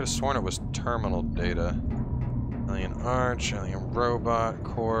there. I could have sworn it was terminal data. Alien Arch, Alien Robot,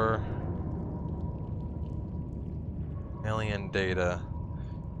 Core... Alien data.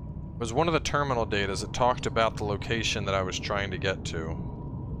 It was one of the terminal datas that talked about the location that I was trying to get to.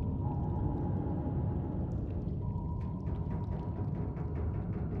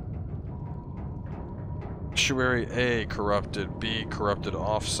 Sanctuary A corrupted, B corrupted,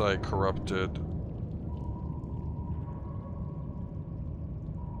 offsite corrupted.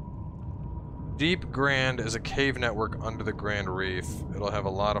 Deep Grand is a cave network under the Grand Reef. It'll have a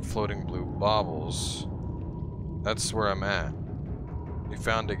lot of floating blue baubles. That's where I'm at. You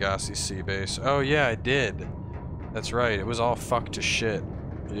found Degassi Sea Base. Oh yeah, I did. That's right, it was all fucked to shit.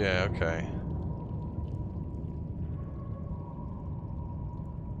 Yeah, okay.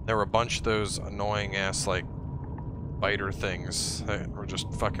 There were a bunch of those annoying ass, like, biter things that were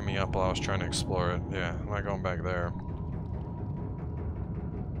just fucking me up while I was trying to explore it. Yeah, I'm not going back there.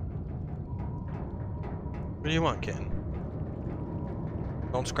 What do you want, kitten?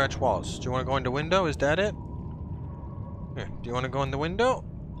 Don't scratch walls. Do you want to go in the window? Is that it? Here, do you want to go in the window?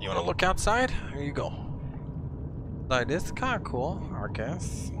 You want to look outside? Here you go. Like, this is kind of cool, I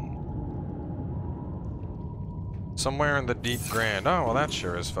guess. Somewhere in the Deep Grand. Oh, well, that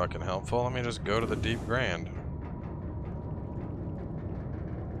sure is fucking helpful. Let me just go to the Deep Grand.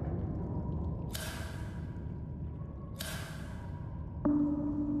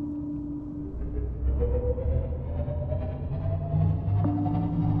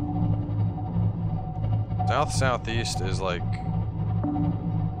 South-southeast is like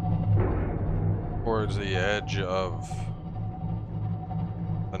towards the edge of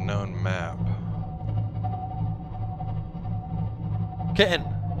the known map. Kitten!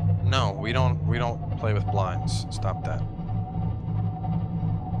 No, we don't play with blinds. Stop that.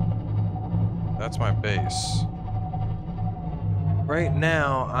 That's my base. Right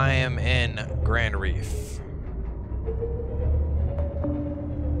now, I am in Grand Reef.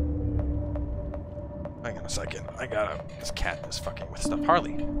 Hang on a second. I gotta... This cat is fucking with stuff.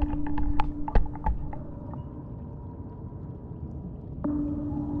 Harley!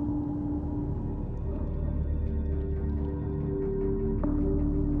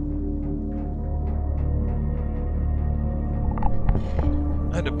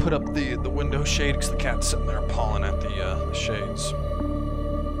 I had to put up the window shade because the cat's sitting there pawing at the shades.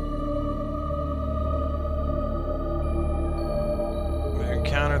 We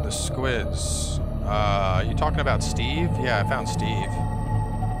encountered the squids. You talking about Steve? Yeah, I found Steve.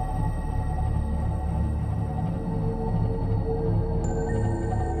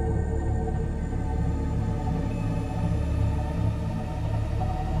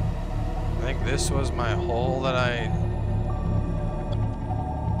 I think this was my hole that I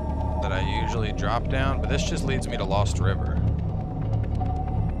usually drop down, but this just leads me to Lost River.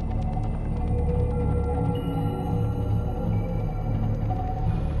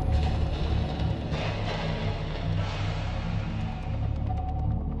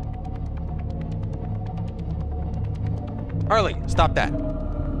 Harley, stop that.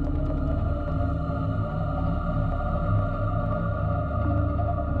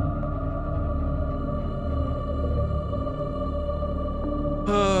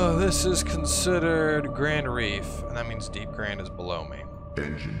 This is considered Grand Reef, and that means Deep Grand is below me.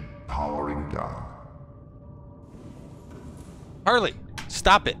 Engine powering down. Harley,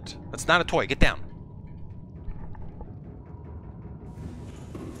 stop it. That's not a toy. Get down.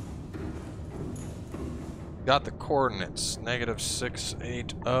 Got the coordinates.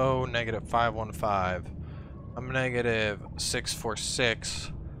 -680, -515. I'm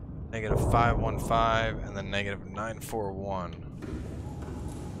 -646, -515, and then -941.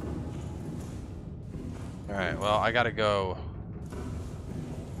 Alright, well, I gotta go.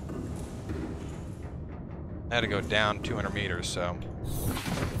 I had to go down 200 meters, so.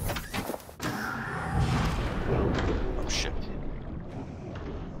 Oh, shit.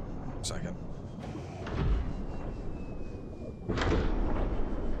 Second.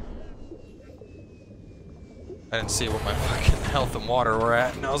 I didn't see what my fucking health and water were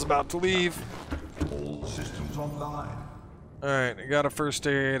at, and I was about to leave. All systems online. Alright, I got a first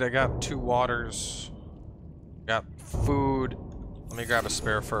aid, I got 2 waters. Got food. Let me grab a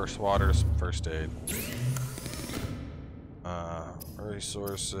spare first. Waters, first aid.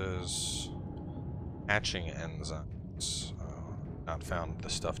 Resources. Hatching enzymes. Not found the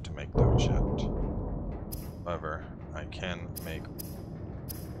stuff to make those yet. However, I can make.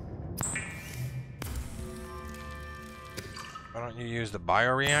 Why don't you use the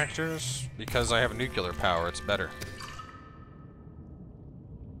bioreactors? Because I have nuclear power, it's better.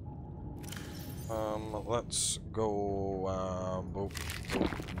 Let's go, boop, boop,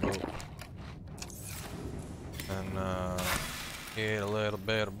 boop. And, get a little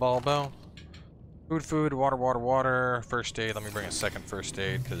bit of bulbo. Food, water, water, water. First aid, let me bring a second first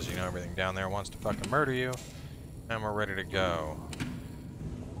aid, because you know everything down there wants to fucking murder you. And we're ready to go.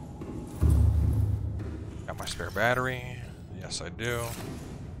 Got my spare battery. Yes, I do.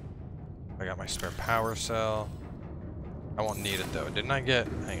 I got my spare power cell. I won't need it though. Didn't I get,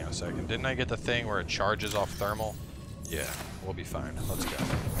 hang on a second, didn't I get the thing where it charges off thermal? Yeah, we'll be fine. Let's go.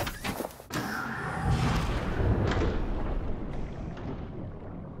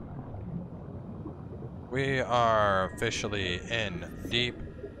 We are officially in Deep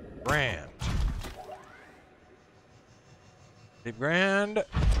Grand. Deep Grand,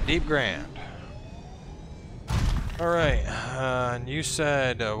 Deep Grand. Alright, and you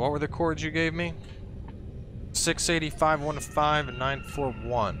said, what were the coords you gave me? 680, 515, and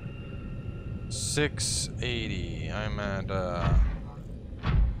 941. 680. I'm at,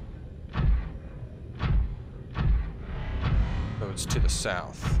 so it's to the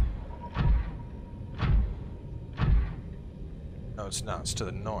south. No, it's not. It's to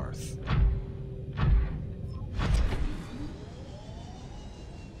the north.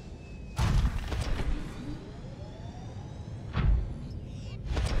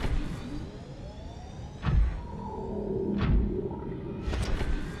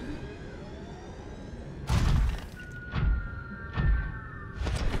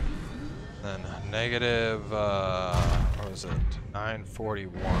 Negative, what was it?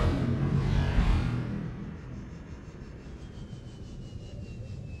 941.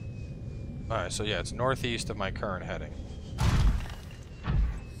 Alright, so yeah, it's northeast of my current heading.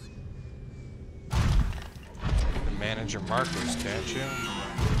 You can manage your markers, can't you?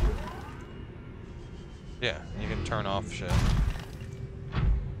 Yeah, you can turn off shit.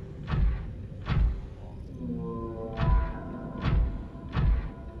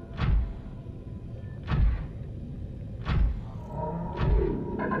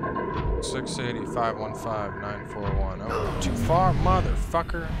 .680, 515, 941. Oh, too far,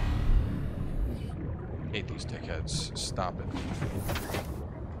 motherfucker. Hate these dickheads. Stop it.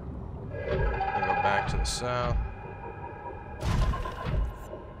 I go back to the south.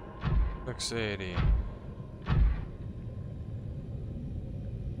 680.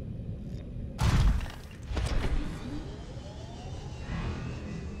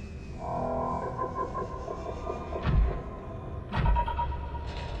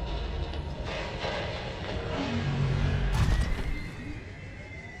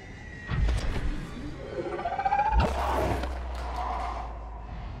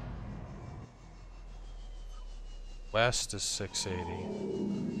 west is 680.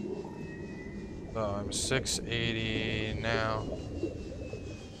 So I'm 680 now.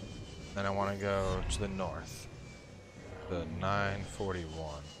 Then I want to go to the north. The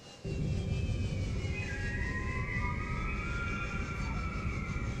 941.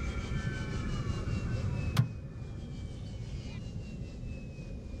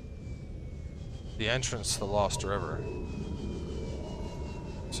 The entrance to the Lost River.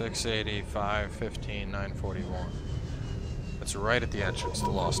 680, 515, 941. It's right at the entrance to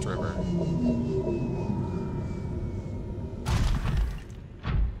the Lost River.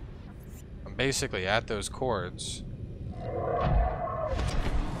 I'm basically at those cords.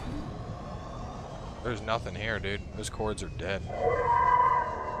 There's nothing here, dude. Those cords are dead.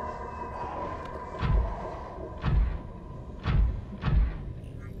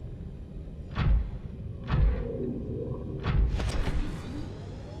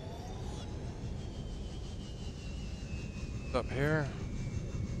 Up here.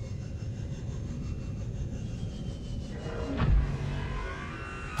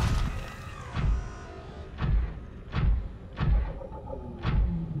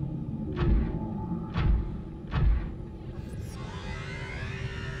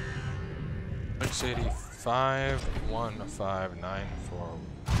 Six 85 159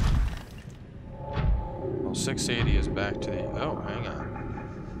 Well, 680 is back to the. Oh, hang on.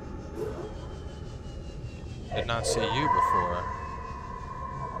 Did not see you before.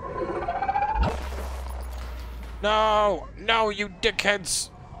 No! No, you dickheads!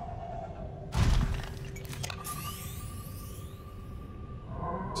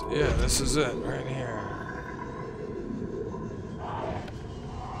 So, yeah, this is it right here.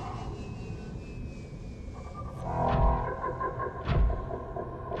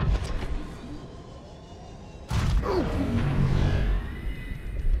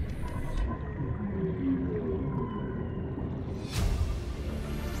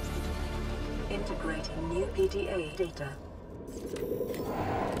 Integrating new PDA data.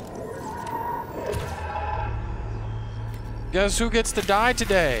 Guess who gets to die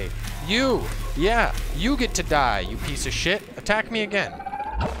today? You! Yeah, you get to die, you piece of shit. Attack me again.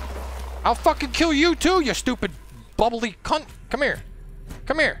 I'll fucking kill you too, you stupid bubbly cunt. Come here.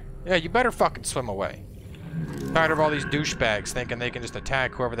 Come here. Yeah, you better fucking swim away. Tired of all these douchebags thinking they can just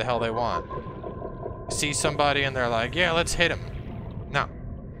attack whoever the hell they want. See somebody and they're like, yeah, let's hit him. No.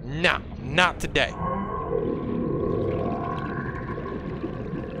 No, not today.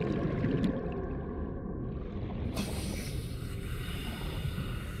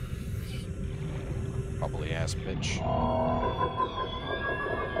 Bubbly ass bitch.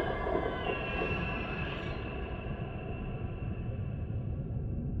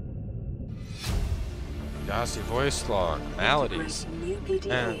 Gassy voice log, maladies,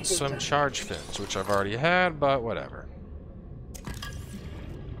 and some charge fins, which I've already had, but whatever.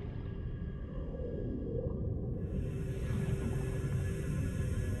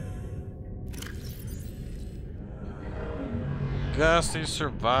 Gassy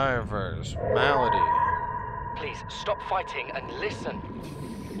survivors, malady. Please, stop fighting and listen.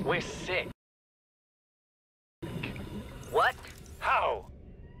 We're sick. What? How?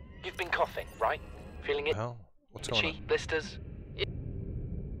 You've been coughing, right? Feeling it? Hell, what's going on? Blisters?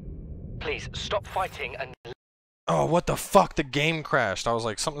 Please, stop fighting and... Oh, what the fuck? The game crashed. I was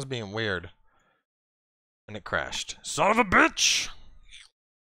like, something's being weird. And it crashed. Son of a bitch!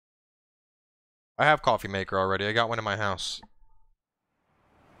 I have coffee maker already. I got one in my house.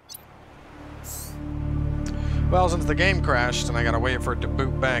 Well, since the game crashed and I gotta wait for it to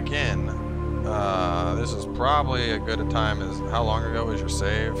boot back in, this is probably as good a time as... How long ago was your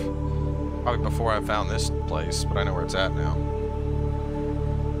save? Probably before I found this place, but I know where it's at now.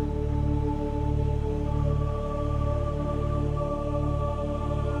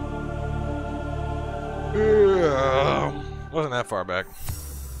 Wasn't that far back.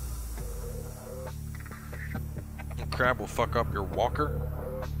 Crab will fuck up your walker?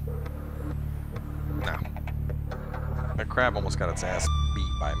 No. That crab almost got its ass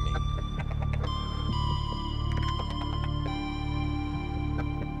beat by me.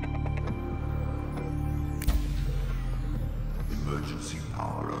 Emergency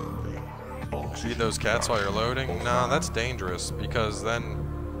power only. Feed those cats while you're loading? No, that's dangerous, because then,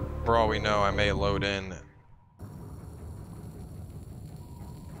 for all we know, I may load in.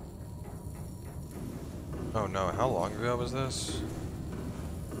 Oh no, how long ago was this?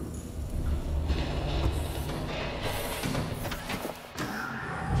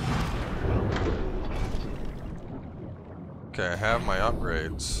 Okay, I have my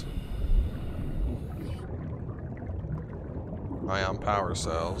upgrades. Ion power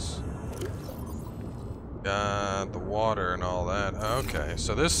cells. Got the water and all that. Okay,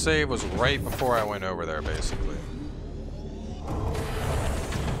 so this save was right before I went over there, basically.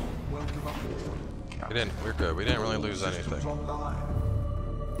 We're good. We didn't really lose anything.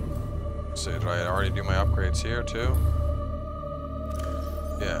 Let's see, did I already do my upgrades here too?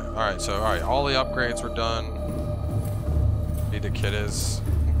 Yeah. Alright, so all the upgrades were done. Feed the kitties.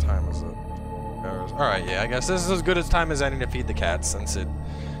 What time is it? Alright, yeah, I guess this is as good as time as any to feed the cats since it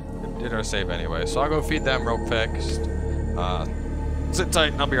did our save anyway. So I'll go feed them real quick. Sit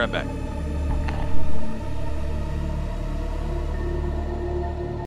tight and I'll be right back.